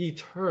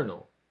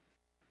eternal?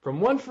 From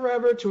one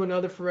forever to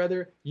another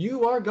forever,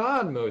 you are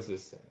God,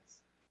 Moses says.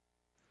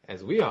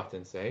 As we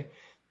often say,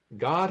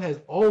 God has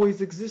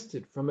always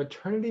existed from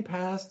eternity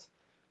past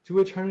to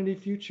eternity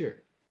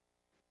future.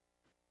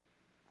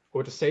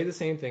 Or to say the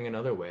same thing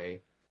another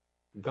way,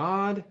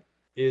 God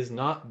is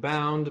not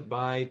bound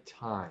by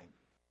time.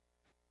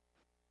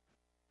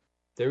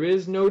 There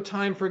is no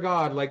time for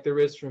God like there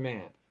is for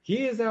man.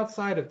 He is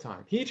outside of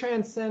time. He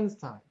transcends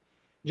time.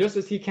 Just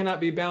as he cannot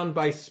be bound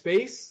by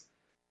space,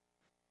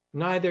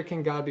 neither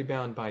can God be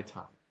bound by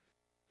time.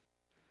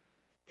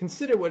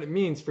 Consider what it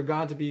means for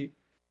God to be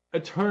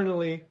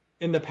eternally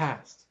in the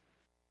past.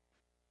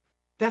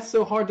 That's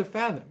so hard to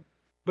fathom.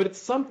 But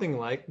it's something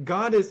like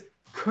God is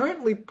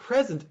currently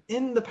present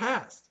in the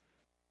past,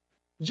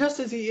 just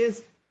as he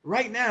is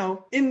right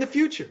now in the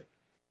future,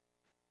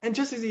 and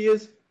just as he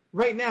is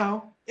right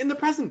now in the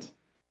present.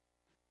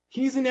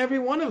 He's in every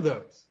one of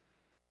those.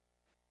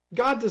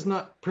 God does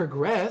not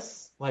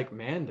progress like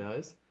man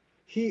does.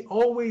 He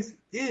always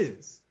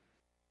is.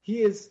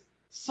 He is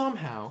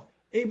somehow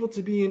able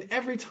to be in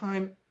every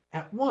time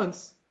at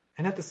once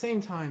and at the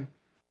same time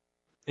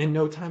in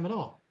no time at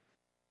all.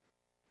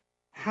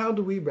 How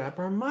do we wrap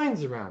our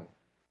minds around it?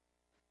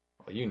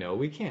 Well, you know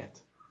we can't.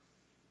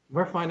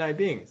 We're finite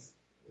beings.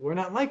 We're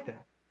not like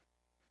that.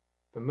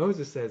 But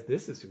Moses says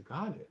this is who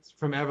God is,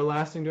 from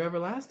everlasting to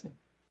everlasting.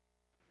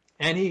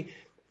 And he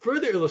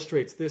further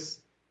illustrates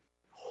this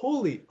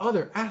wholly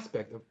other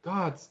aspect of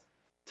God's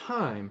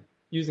time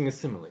using a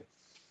simile.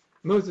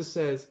 Moses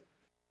says,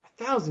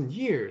 1,000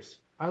 years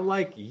are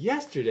like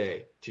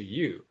yesterday to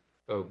you,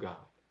 O God.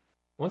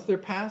 Once they're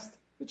past,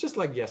 it's just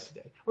like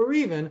yesterday. Or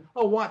even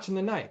a watch in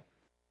the night.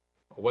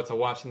 What's a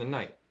watch in the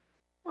night?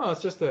 Well,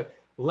 it's just the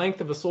length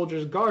of a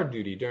soldier's guard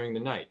duty during the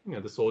night. You know,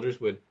 the soldiers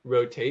would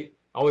rotate,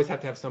 always have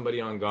to have somebody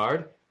on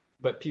guard,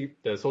 but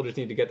the soldiers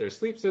need to get their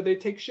sleep, so they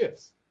take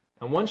shifts.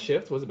 And one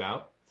shift was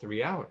about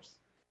 3 hours.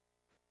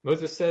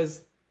 Moses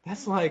says,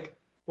 that's like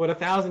what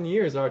 1,000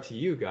 years are to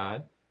you,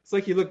 God. It's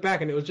like you look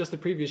back and it was just the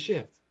previous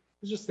shift.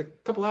 It was just a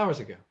couple hours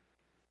ago.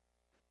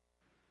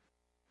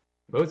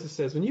 Moses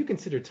says, when you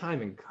consider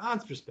time in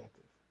God's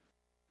perspective,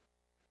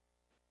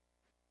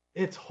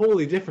 it's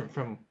wholly different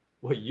from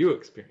what you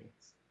experience.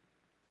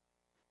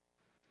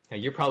 Now,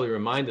 you're probably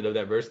reminded of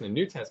that verse in the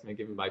New Testament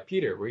given by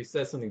Peter, where he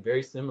says something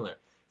very similar.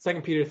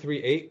 2 Peter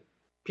 3:8,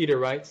 Peter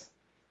writes,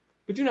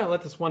 but do not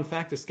let this one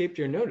fact escape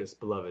your notice,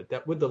 beloved,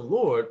 that with the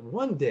Lord,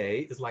 one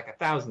day is like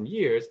 1,000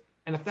 years,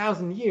 and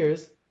 1,000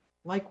 years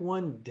like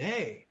one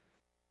day.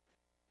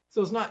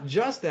 So it's not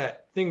just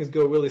that things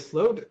go really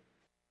slow,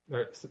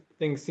 or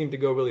things seem to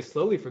go really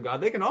slowly for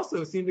God. They can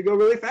also seem to go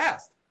really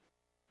fast.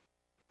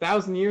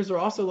 1,000 years are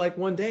also like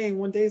one day, and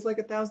one day is like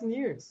 1,000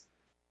 years.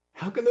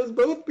 How can those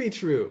both be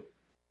true?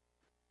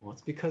 Well,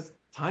 it's because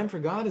time for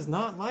God is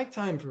not like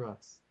time for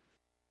us.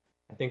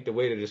 I think the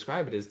way to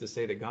describe it is to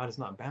say that God is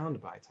not bound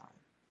by time.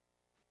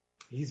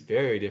 He's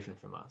very different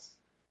from us.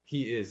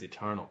 He is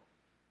eternal.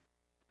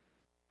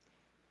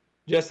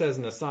 Just as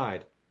an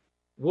aside,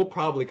 we'll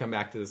probably come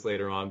back to this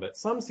later on, but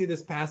some see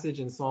this passage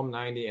in Psalm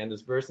 90 and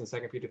this verse in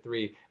 2 Peter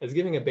 3 as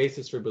giving a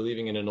basis for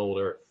believing in an old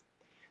earth.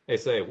 They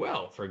say,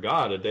 well, for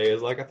God, a day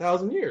is like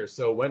 1,000 years.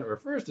 So when it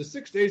refers to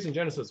 6 days in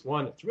Genesis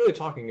 1, it's really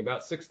talking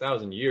about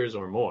 6,000 years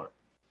or more.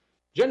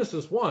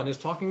 Genesis 1 is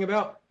talking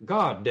about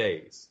God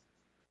days.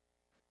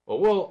 Well,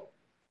 we'll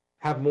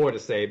have more to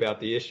say about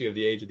the issue of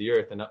the age of the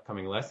earth in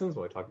upcoming lessons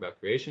when we talk about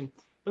creation.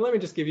 But let me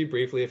just give you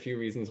briefly a few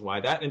reasons why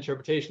that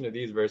interpretation of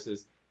these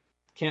verses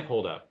can't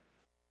hold up.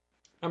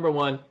 Number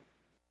one,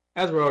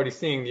 as we're already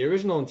seeing, the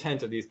original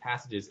intent of these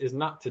passages is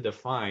not to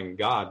define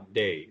God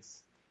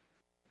days.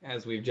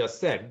 As we've just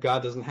said,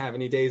 God doesn't have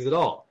any days at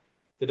all.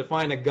 To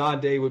define a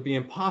God day would be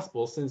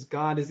impossible since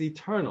God is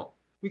eternal.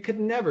 We could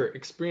never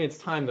experience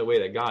time the way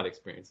that God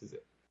experiences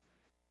it.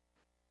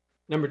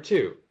 Number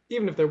two,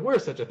 even if there were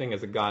such a thing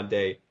as a God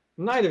day,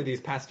 neither of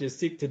these passages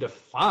seek to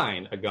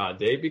define a God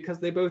day because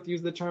they both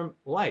use the term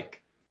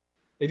like.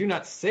 They do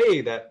not say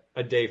that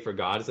a day for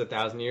God is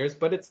 1,000 years,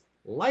 but it's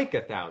like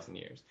 1,000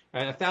 years.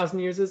 And 1,000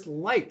 years is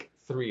like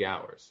 3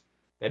 hours.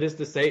 That is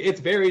to say,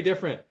 it's very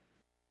different.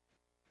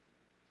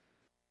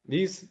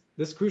 This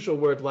crucial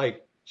word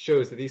like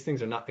shows that these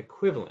things are not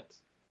equivalent.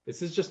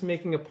 This is just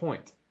making a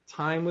point.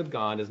 Time with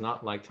God is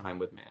not like time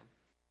with man.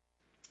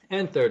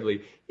 And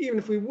thirdly, even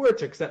if we were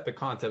to accept the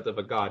concept of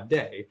a God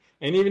day,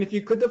 and even if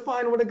you could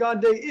define what a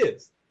God day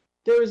is,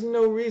 there is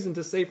no reason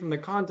to say from the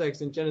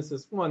context in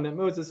Genesis 1 that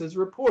Moses is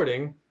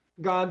reporting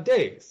God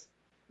days.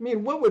 I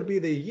mean, what would be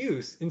the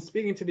use in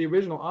speaking to the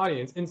original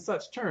audience in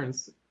such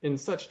terms,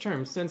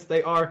 since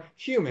they are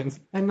humans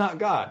and not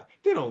God?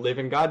 They don't live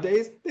in God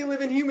days, they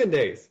live in human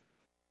days.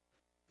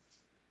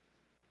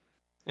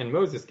 And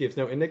Moses gives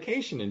no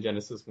indication in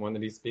Genesis 1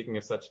 that he's speaking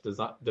of such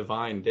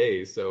divine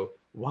days, so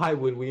why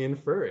would we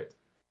infer it?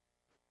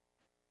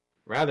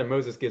 Rather,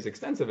 Moses gives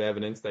extensive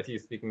evidence that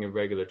he's speaking of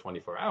regular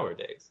 24-hour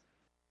days.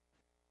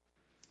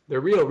 The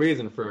real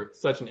reason for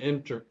such an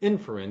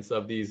inference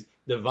of these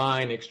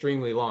divine,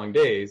 extremely long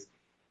days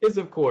is,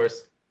 of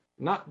course,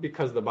 not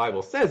because the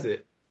Bible says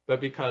it,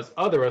 but because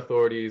other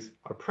authorities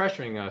are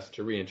pressuring us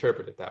to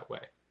reinterpret it that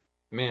way.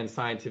 Man's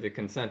scientific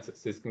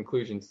consensus, his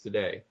conclusions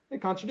today, they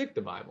contradict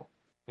the Bible.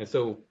 And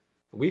so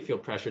we feel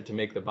pressured to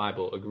make the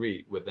Bible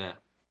agree with them.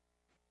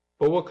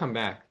 But we'll come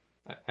back,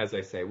 as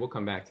I say, we'll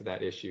come back to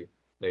that issue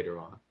later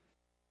on.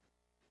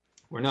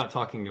 We're not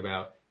talking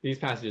about, these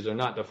passages are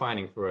not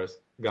defining for us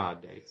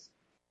God days.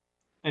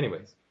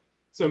 Anyways,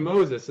 so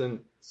Moses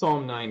in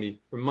Psalm 90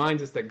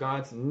 reminds us that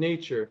God's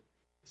nature,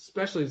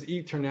 especially his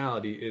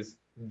eternality, is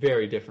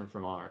very different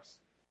from ours.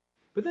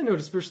 But then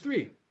notice verse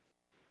 3.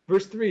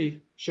 Verse 3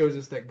 shows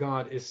us that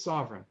God is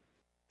sovereign.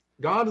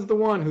 God is the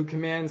one who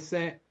commands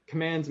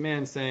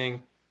man,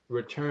 saying,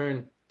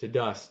 return to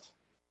dust.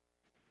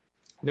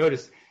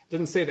 Notice, it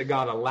doesn't say that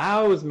God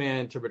allows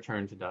man to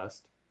return to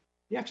dust.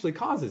 He actually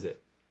causes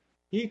it.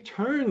 He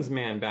turns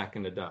man back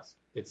into dust,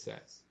 it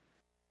says.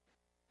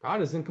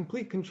 God is in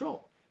complete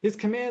control. His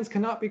commands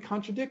cannot be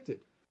contradicted.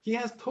 He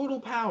has total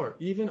power,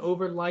 even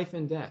over life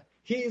and death.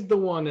 He's the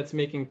one that's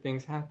making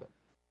things happen.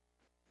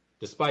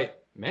 Despite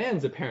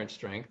man's apparent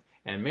strength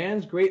and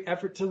man's great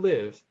effort to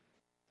live,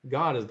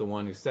 God is the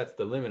one who sets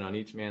the limit on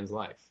each man's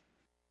life,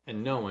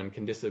 and no one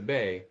can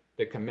disobey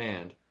the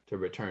command to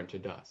return to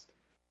dust.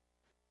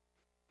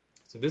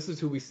 So this is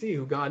who we see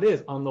who God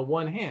is. On the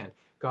one hand,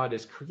 God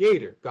is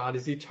creator, God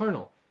is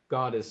eternal,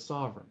 God is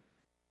sovereign.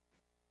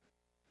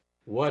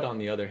 What, on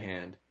the other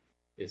hand,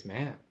 is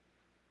man?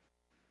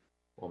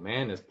 Well,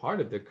 man is part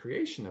of the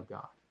creation of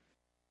God.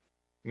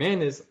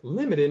 Man is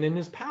limited in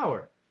his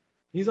power.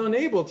 He's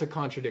unable to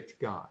contradict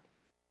God.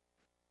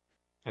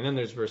 And then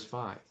there's verse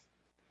 5.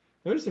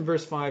 Notice in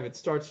verse 5, it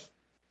starts,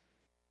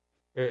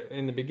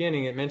 in the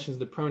beginning, it mentions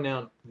the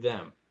pronoun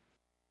them.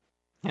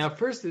 Now,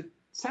 first, it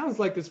sounds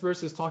like this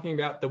verse is talking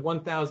about the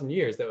 1,000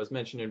 years that was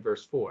mentioned in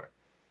verse 4.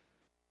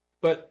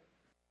 But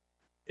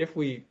if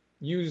we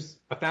use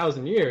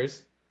 1,000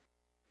 years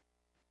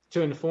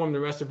to inform the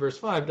rest of verse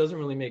 5, it doesn't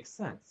really make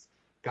sense.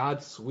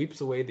 God sweeps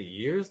away the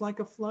years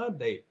like a flood.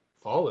 They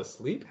fall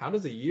asleep. How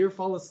does a year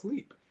fall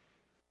asleep?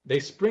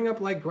 They spring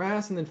up like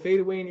grass and then fade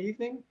away in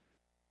evening?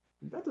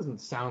 That doesn't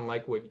sound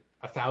like what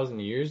 1,000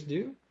 years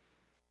do.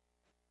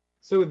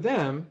 So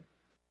them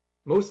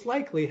most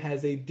likely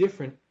has a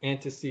different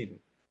antecedent.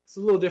 It's a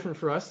little different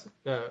for us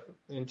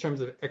in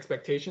terms of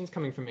expectations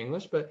coming from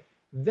English, but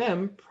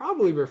them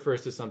probably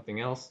refers to something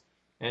else.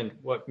 And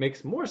what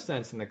makes more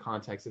sense in the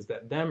context is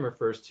that them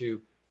refers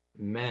to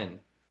men,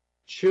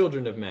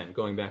 children of men,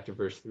 going back to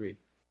verse 3.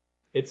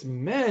 It's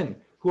men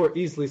who are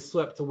easily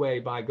swept away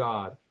by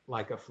God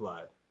like a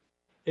flood.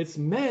 It's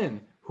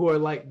men who are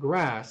like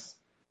grass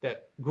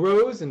that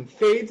grows and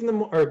fades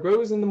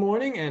grows in the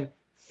morning and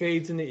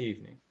fades in the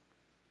evening.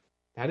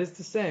 That is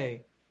to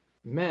say,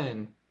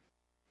 men,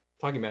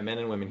 talking about men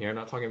and women here, I'm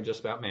not talking just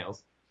about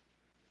males,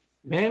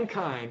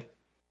 mankind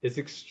is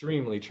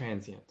extremely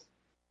transient.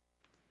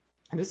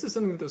 And this is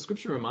something that the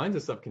scripture reminds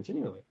us of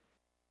continually.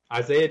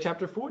 Isaiah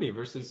chapter 40,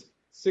 verses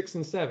 6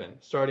 and 7,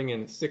 starting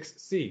in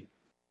 6c.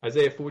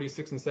 Isaiah 40,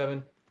 6 and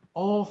 7,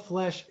 all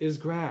flesh is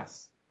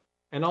grass,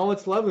 and all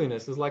its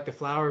loveliness is like the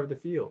flower of the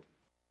field.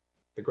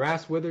 The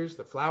grass withers,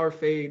 the flower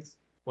fades,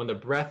 when the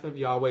breath of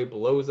Yahweh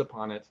blows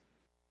upon it.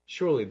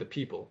 Surely the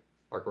people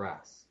are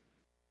grass.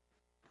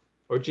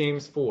 Or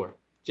James 4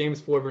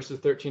 verses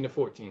 13 to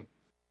 14.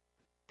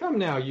 Come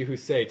now, you who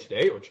say,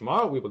 today or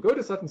tomorrow we will go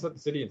to such and such a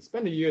city and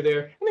spend a year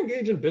there and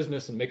engage in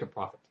business and make a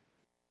profit.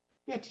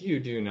 Yet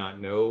you do not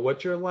know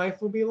what your life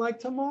will be like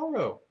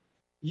tomorrow.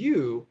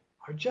 You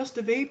are just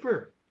a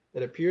vapor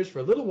that appears for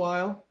a little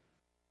while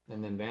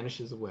and then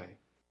vanishes away.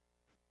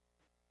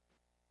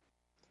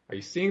 Are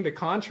you seeing the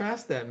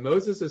contrast that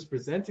Moses is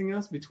presenting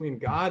us between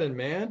God and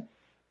man?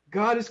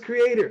 God is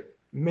creator,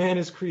 man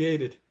is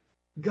created.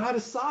 God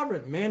is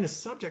sovereign, man is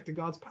subject to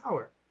God's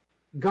power.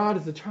 God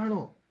is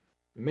eternal,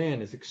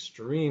 man is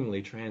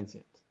extremely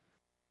transient.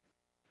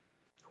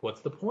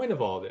 What's the point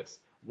of all this?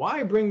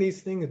 Why bring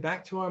these things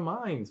back to our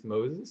minds,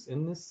 Moses,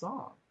 in this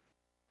song?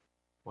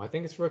 Well, I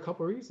think it's for a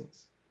couple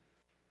reasons.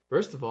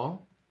 First of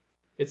all,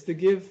 it's to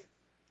give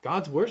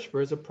God's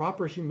worshipers a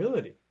proper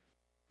humility.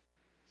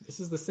 This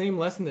is the same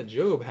lesson that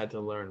Job had to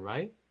learn,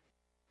 right?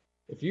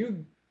 If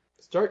you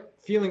start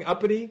feeling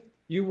uppity,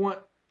 you want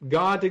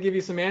God to give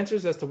you some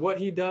answers as to what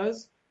he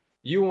does,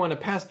 you want to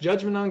pass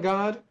judgment on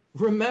God,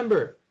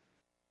 remember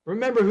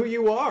who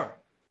you are.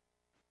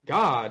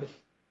 God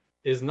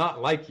is not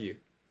like you.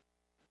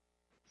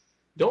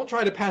 Don't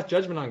try to pass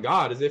judgment on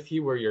God as if he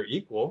were your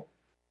equal.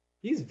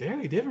 He's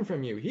very different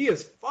from you. He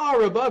is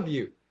far above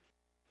you.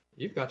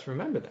 You've got to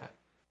remember that.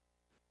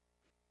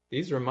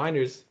 These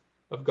reminders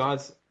of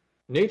God's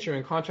nature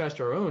in contrast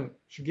to our own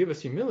should give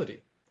us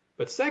humility.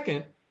 But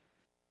second,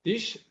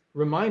 these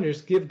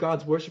reminders give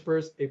God's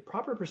worshipers a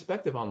proper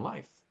perspective on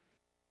life.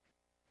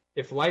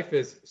 If life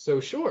is so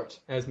short,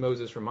 as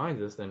Moses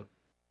reminds us, then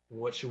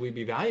what should we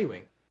be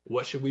valuing?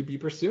 What should we be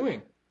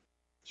pursuing?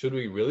 Should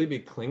we really be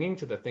clinging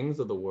to the things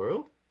of the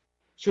world?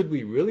 Should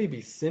we really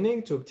be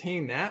sinning to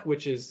obtain that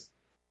which is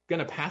going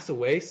to pass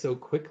away so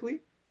quickly?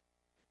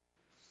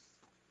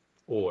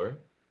 Or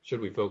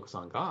should we focus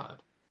on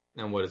God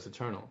and what is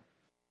eternal?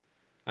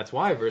 That's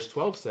why verse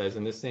 12 says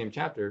in this same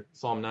chapter,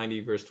 Psalm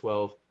 90, verse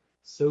 12,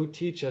 so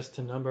teach us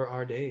to number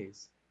our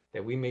days,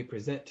 that we may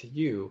present to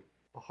you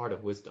a heart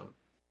of wisdom.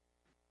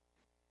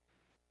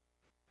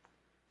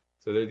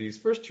 So there are these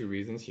first two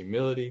reasons,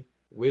 humility,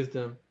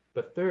 wisdom.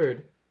 But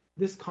third,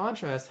 this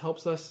contrast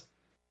helps us,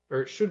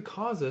 or should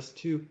cause us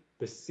to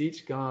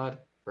beseech God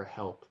for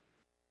help,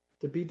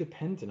 to be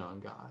dependent on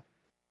God.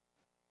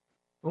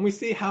 When we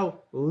see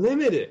how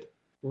limited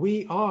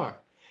we are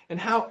and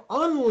how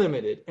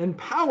unlimited and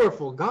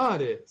powerful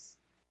God is,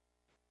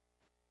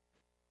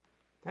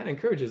 that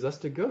encourages us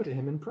to go to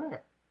him in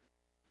prayer.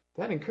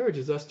 That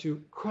encourages us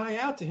to cry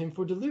out to him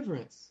for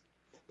deliverance.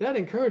 That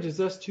encourages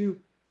us to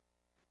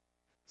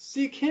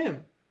seek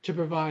him to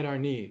provide our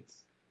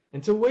needs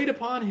and to wait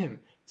upon him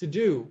to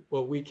do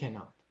what we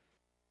cannot.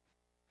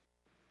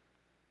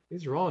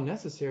 These are all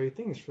necessary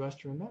things for us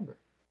to remember.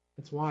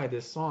 That's why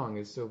this song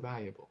is so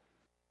valuable.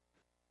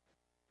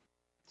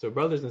 So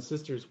brothers and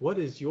sisters, what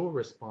is your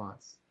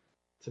response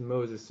to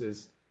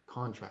Moses'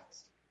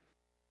 contrast?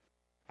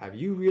 Have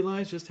you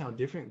realized just how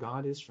different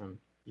God is from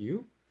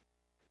you?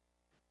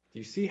 Do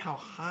you see how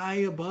high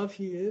above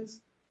he is?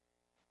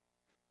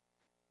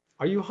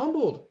 Are you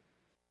humbled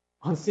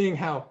on seeing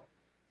how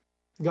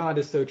God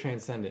is so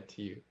transcendent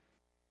to you?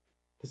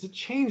 Does it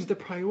change the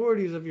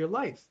priorities of your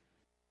life?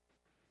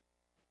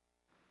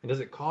 And does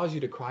it cause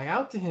you to cry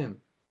out to him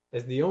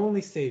as the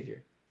only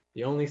Savior,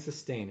 the only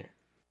sustainer?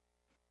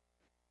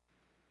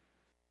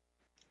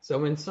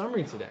 So in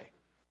summary today,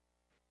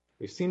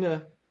 we've seen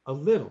a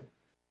little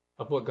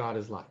of what God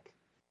is like.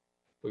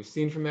 We've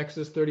seen from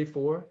Exodus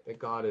 34 that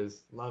God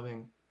is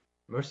loving,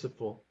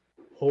 merciful,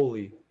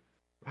 holy,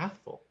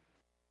 wrathful.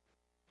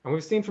 And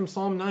we've seen from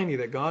Psalm 90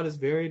 that God is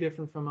very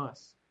different from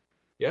us.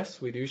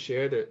 Yes, we do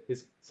share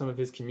some of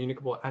his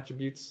communicable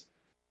attributes.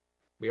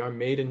 We are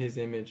made in his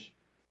image,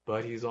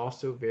 but he's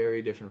also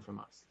very different from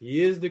us.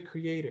 He is the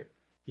creator,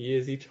 he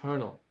is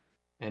eternal,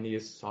 and he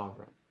is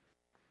sovereign.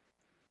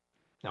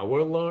 Now,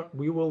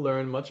 we will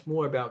learn much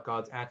more about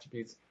God's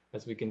attributes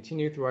as we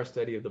continue through our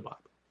study of the Bible.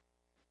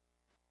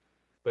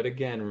 But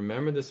again,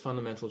 remember this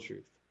fundamental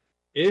truth.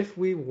 If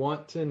we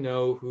want to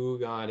know who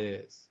God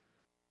is,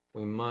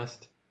 we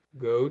must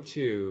go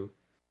to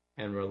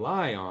and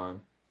rely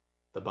on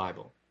the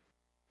Bible.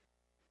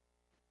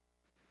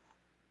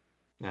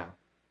 Now,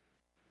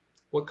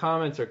 what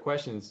comments or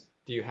questions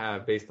do you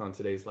have based on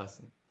today's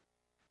lesson?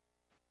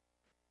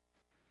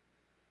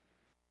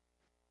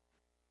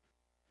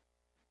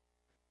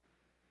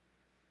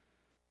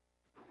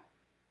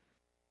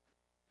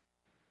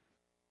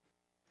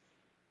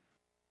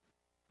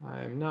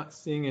 I'm not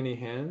seeing any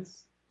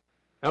hands.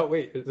 Oh,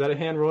 wait, is that a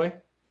hand, Roy?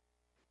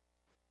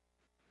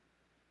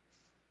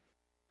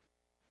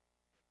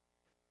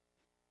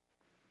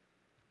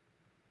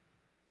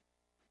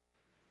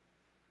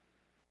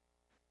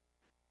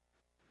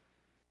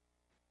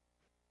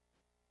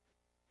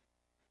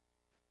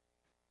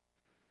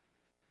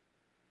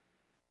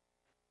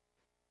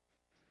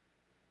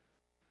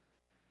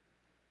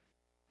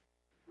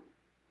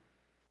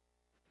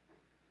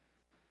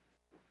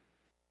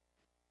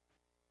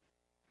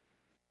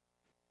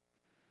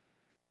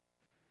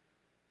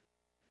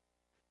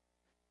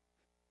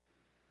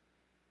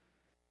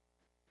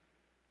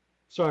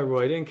 Sorry,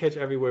 Roy, I didn't catch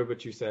every word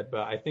what you said,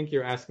 but I think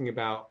you're asking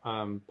about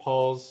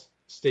Paul's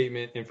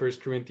statement in 1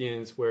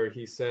 Corinthians where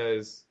he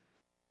says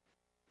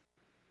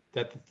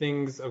that the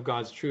things of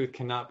God's truth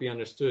cannot be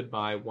understood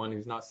by one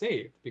who's not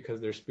saved because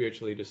they're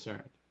spiritually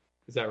discerned.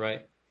 Is that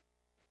right?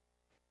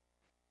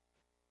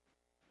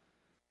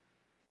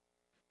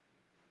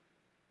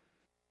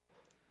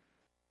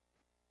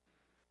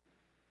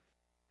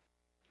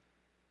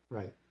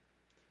 Right.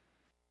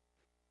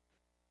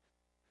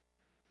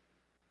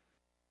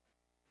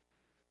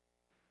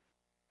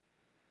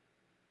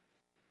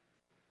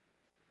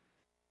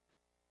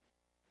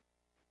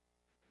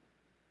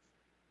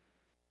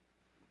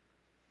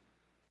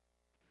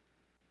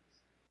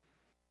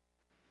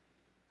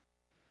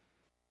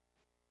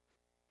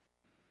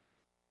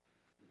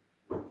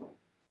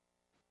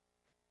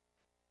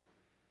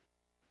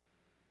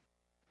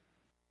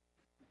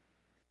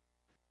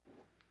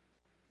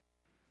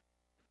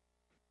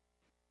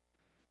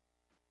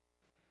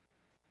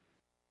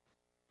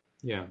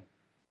 Yeah.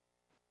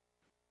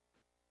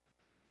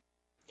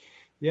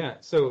 Yeah,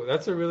 so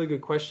that's a really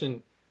good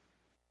question.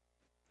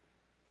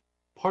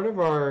 Part of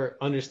our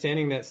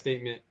understanding that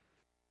statement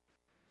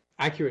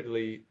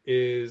accurately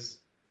is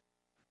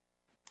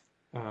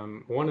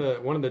one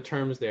of the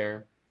terms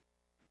there,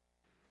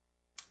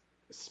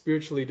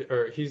 spiritually,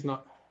 or he's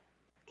not,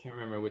 I can't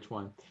remember which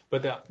one,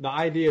 but the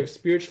idea of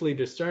spiritually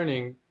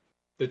discerning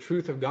the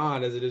truth of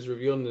God as it is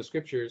revealed in the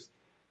scriptures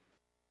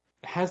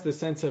has the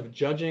sense of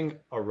judging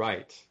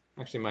aright.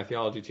 Actually, my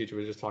theology teacher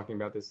was just talking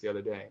about this the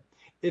other day.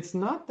 It's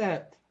not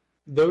that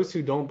those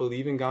who don't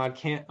believe in God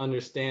can't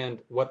understand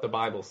what the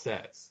Bible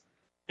says.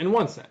 In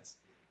one sense,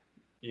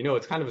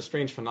 it's kind of a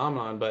strange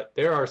phenomenon, but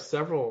there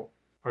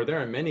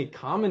are many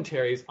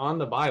commentaries on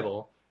the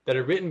Bible that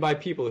are written by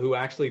people who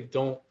actually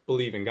don't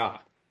believe in God,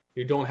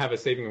 who don't have a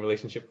saving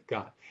relationship with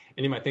God.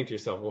 And you might think to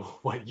yourself, well,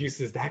 what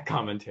use is that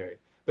commentary?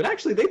 But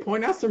actually, they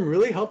point out some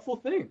really helpful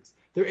things.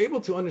 They're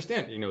able to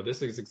understand,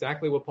 this is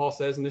exactly what Paul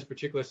says in this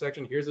particular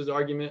section. Here's his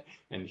argument,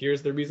 and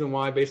here's the reason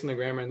why based on the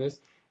grammar and this.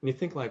 And you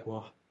think like,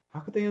 well,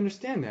 how could they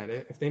understand that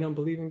if they don't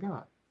believe in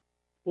God?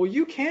 Well,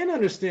 you can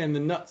understand the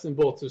nuts and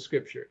bolts of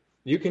Scripture.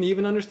 You can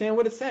even understand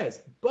what it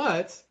says,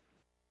 but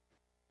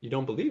you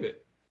don't believe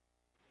it.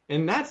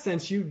 In that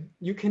sense, you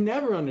can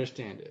never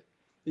understand it.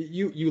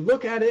 You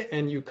look at it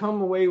and you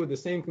come away with the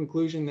same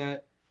conclusion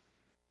that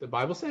the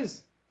Bible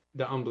says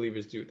the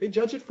unbelievers do. They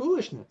judge it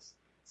foolishness.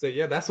 Say,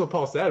 yeah, that's what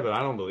Paul said, but I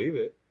don't believe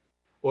it.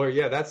 Or,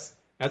 yeah, that's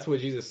what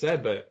Jesus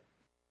said, but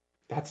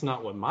that's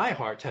not what my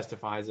heart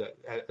testifies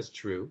as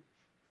true.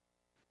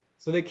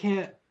 So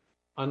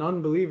an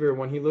unbeliever,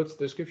 when he looks at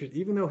the Scriptures,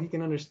 even though he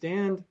can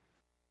understand,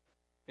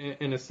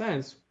 in a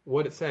sense,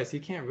 what it says, he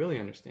can't really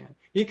understand.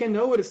 He can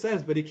know what it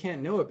says, but he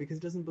can't know it because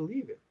he doesn't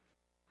believe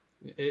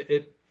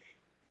it.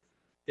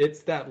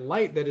 It's that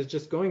light that is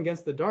just going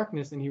against the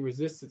darkness, and he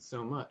resists it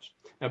so much.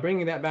 Now,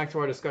 bringing that back to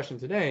our discussion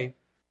today,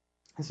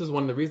 this is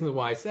one of the reasons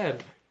why I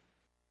said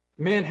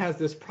man has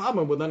this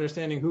problem with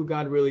understanding who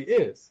God really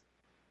is.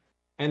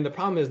 And the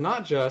problem is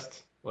not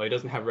just, well, he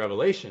doesn't have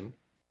revelation,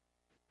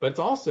 but it's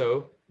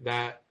also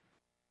that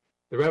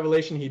the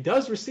revelation he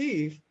does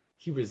receive,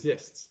 he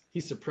resists, he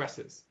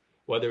suppresses,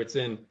 whether it's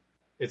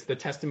the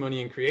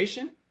testimony in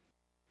creation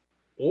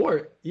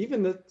or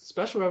even the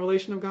special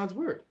revelation of God's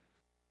word.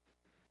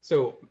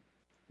 So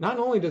not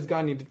only does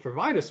God need to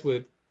provide us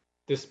with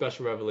this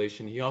special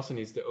revelation, he also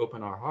needs to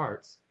open our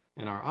hearts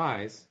and our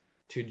eyes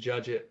to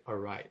judge it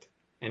aright.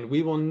 And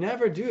we will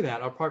never do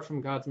that apart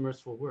from God's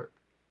merciful work.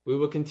 We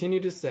will continue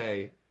to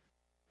say,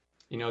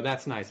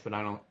 that's nice, but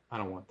I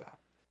don't want that.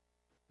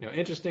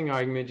 Interesting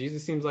argument.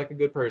 Jesus seems like a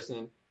good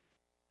person,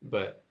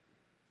 but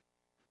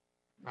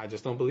I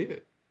just don't believe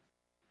it.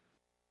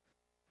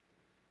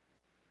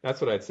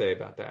 That's what I'd say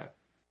about that,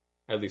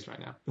 at least right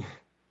now.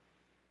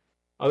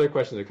 Other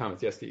questions or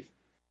comments? Yes, Steve.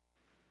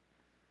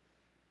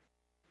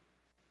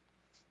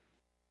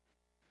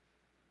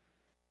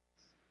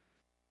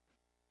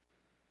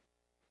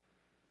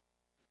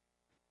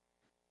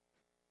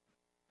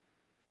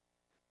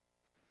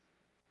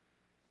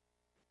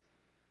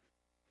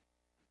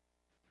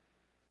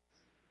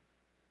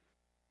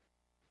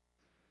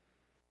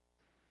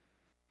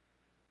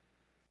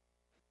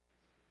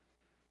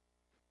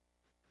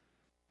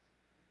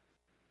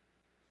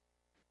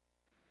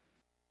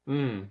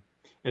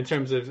 In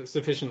terms of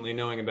sufficiently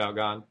knowing about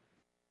God?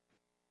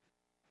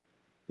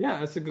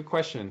 Yeah, that's a good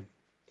question.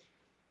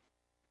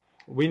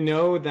 We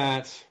know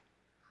that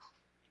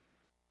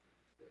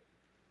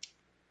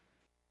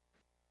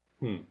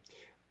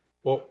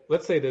well,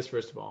 let's say this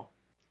first of all.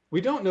 We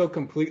don't know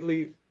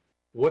completely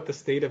what the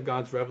state of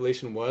God's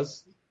revelation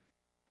was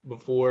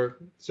before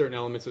certain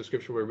elements of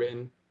Scripture were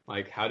written,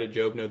 like how did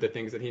Job know the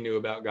things that he knew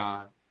about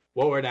God?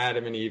 What were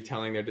Adam and Eve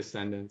telling their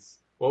descendants?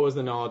 What was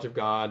the knowledge of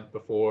God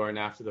before and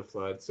after the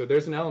flood? So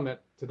there's an element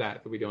to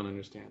that we don't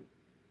understand.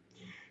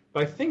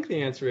 But I think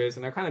the answer is,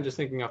 and I'm kind of just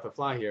thinking off the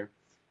fly here,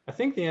 I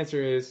think the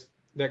answer is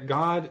that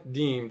God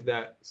deemed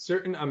that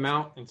certain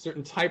amount and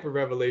certain type of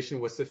revelation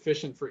was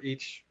sufficient for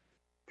each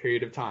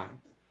period of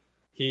time.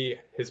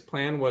 His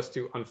plan was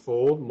to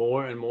unfold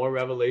more and more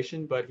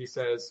revelation, but he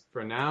says,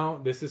 for now,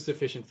 this is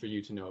sufficient for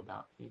you to know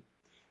about me.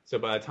 So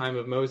by the time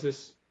of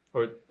Moses,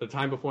 or the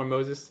time before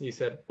Moses, he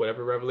said,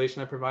 whatever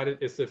revelation I provided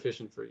is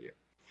sufficient for you.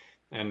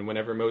 And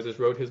whenever Moses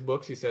wrote his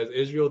books, he says,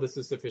 Israel, this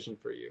is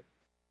sufficient for you.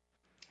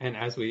 And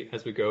as we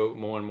go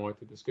more and more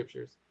through the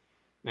Scriptures.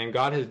 And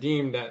God has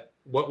deemed that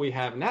what we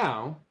have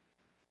now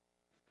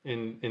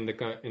in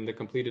the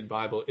completed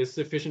Bible is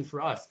sufficient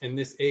for us in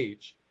this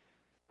age.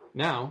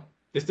 Now,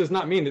 this does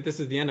not mean that this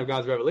is the end of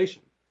God's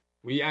revelation.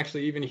 We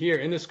actually even hear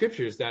in the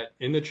Scriptures that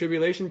in the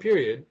tribulation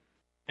period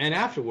and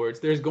afterwards,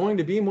 there's going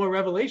to be more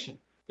revelation.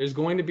 There's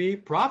going to be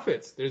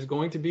prophets. There's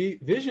going to be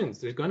visions.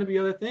 There's going to be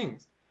other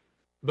things.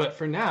 But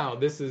for now,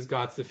 this is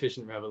God's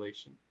sufficient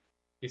revelation.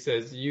 He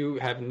says, you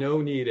have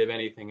no need of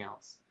anything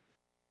else.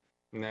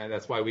 And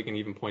that's why we can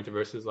even point to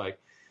verses like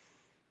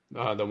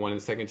the one in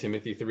 2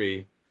 Timothy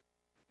 3.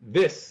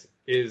 This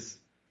is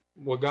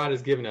what God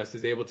has given us,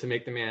 is able to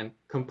make the man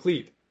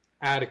complete,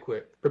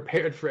 adequate,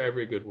 prepared for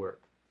every good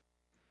work.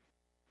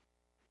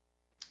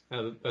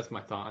 That's my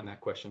thought on that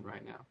question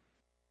right now.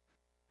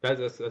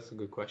 That's a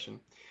good question.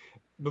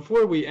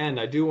 Before we end,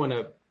 I do want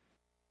to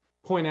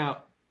point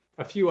out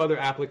a few other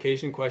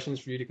application questions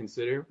for you to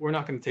consider. We're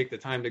not going to take the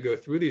time to go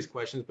through these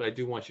questions, but I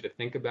do want you to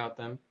think about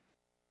them.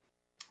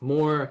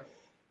 More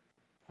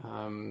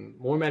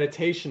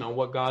meditation on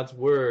what God's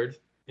word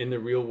in the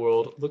real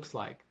world looks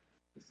like,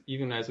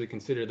 even as we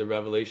consider the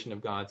revelation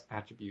of God's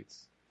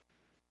attributes.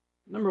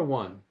 Number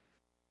one,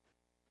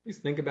 please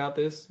think about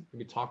this.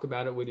 Maybe talk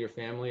about it with your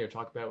family or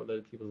talk about it with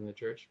other people in the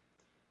church.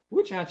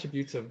 Which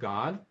attributes of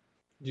God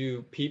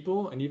do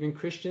people and even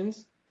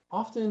Christians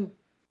often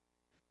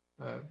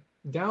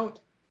doubt,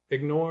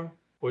 ignore,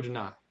 or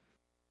deny?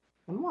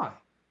 And why?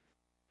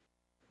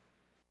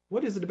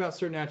 What is it about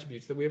certain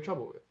attributes that we have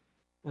trouble with?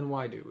 And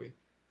why do we?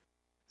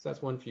 So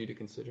that's one for you to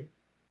consider.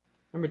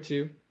 Number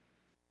two,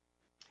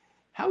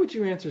 how would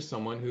you answer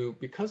someone who,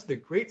 because of the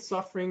great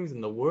sufferings in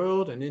the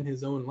world and in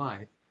his own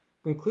life,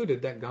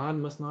 concluded that God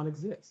must not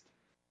exist?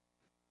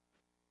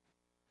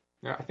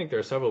 Now, I think there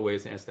are several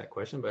ways to answer that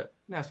question, but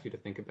I'd ask you to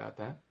think about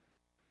that.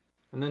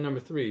 And then number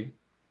three,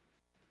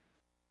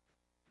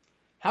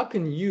 how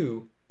can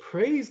you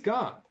praise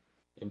God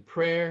in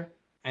prayer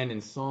and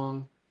in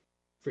song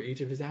for each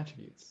of his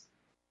attributes?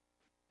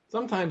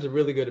 Sometimes we're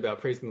really good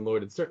about praising the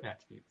Lord in certain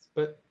attributes,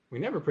 but we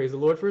never praise the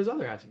Lord for his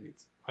other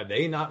attributes. Are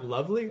they not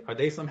lovely? Are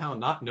they somehow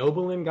not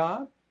noble in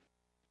God?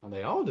 Well,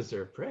 they all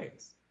deserve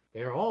praise. They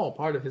are all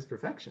part of his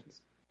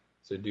perfections.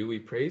 So do we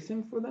praise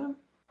him for them?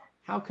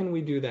 How can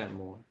we do that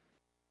more?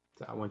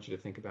 So I want you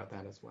to think about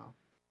that as well.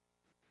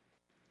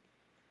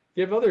 If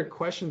you have other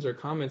questions or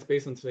comments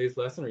based on today's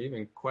lesson, or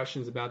even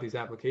questions about these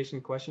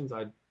application questions,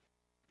 I'd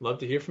love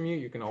to hear from you.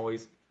 You can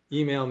always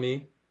email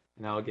me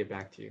and I'll get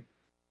back to you.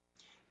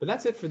 But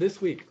that's it for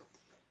this week.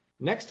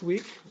 Next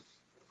week,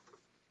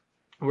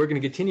 we're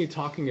going to continue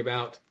talking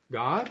about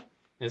God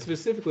and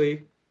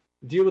specifically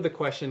deal with the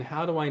question,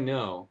 how do I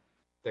know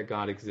that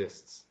God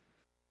exists?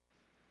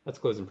 Let's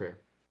close in prayer.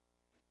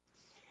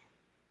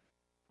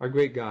 Our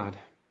great God,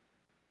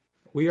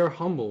 we are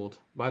humbled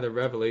by the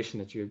revelation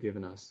that you have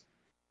given us.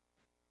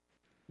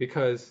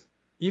 Because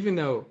even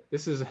though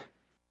this is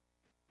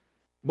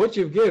what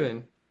you've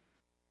given,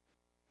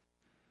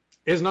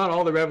 is not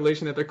all the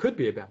revelation that there could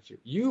be about you.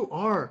 You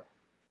are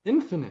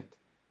infinite.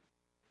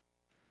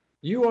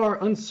 You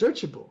are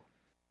unsearchable.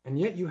 And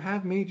yet you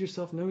have made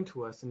yourself known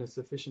to us in a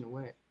sufficient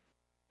way.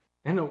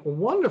 In a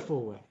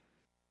wonderful way.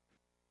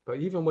 But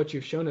even what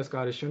you've shown us,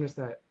 God, has shown us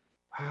that,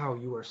 wow,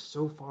 you are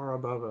so far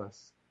above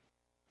us.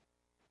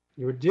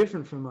 You are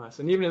different from us.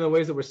 And even in the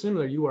ways that we're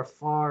similar, you are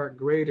far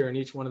greater in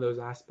each one of those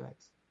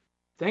aspects.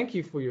 Thank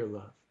you for your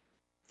love.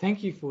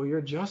 Thank you for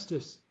your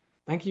justice.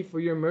 Thank you for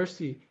your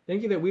mercy.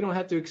 Thank you that we don't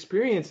have to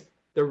experience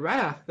the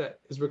wrath that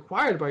is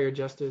required by your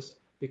justice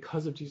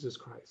because of Jesus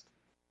Christ.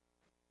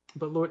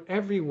 But Lord,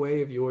 every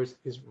way of yours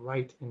is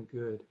right and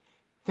good.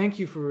 Thank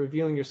you for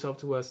revealing yourself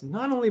to us,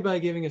 not only by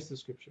giving us the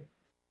scripture,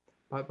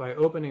 but by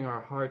opening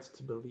our hearts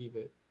to believe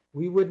it.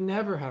 We would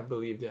never have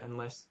believed it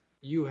unless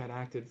you had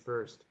acted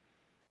first.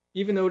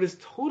 Even though it is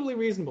totally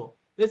reasonable,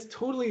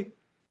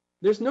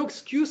 there's no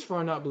excuse for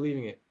our not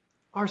believing it.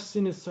 Our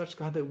sin is such,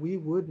 God, that we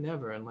would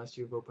never unless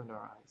you've opened our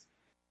eyes.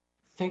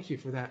 Thank you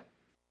for that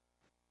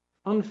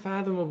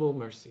unfathomable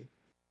mercy.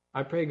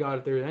 I pray, God,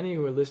 if there are any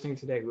who are listening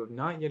today who have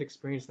not yet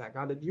experienced that,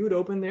 God, that you would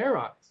open their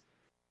eyes,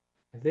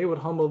 that they would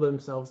humble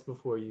themselves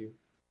before you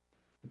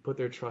and put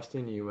their trust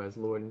in you as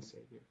Lord and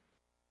Savior.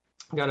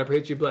 God, I pray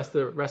that you bless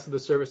the rest of the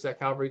service at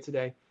Calvary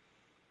today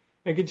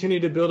and continue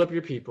to build up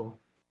your people,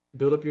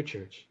 build up your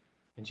church.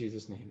 In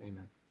Jesus' name,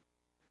 amen.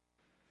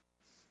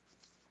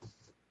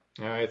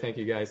 All right, thank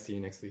you guys. See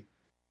you next week.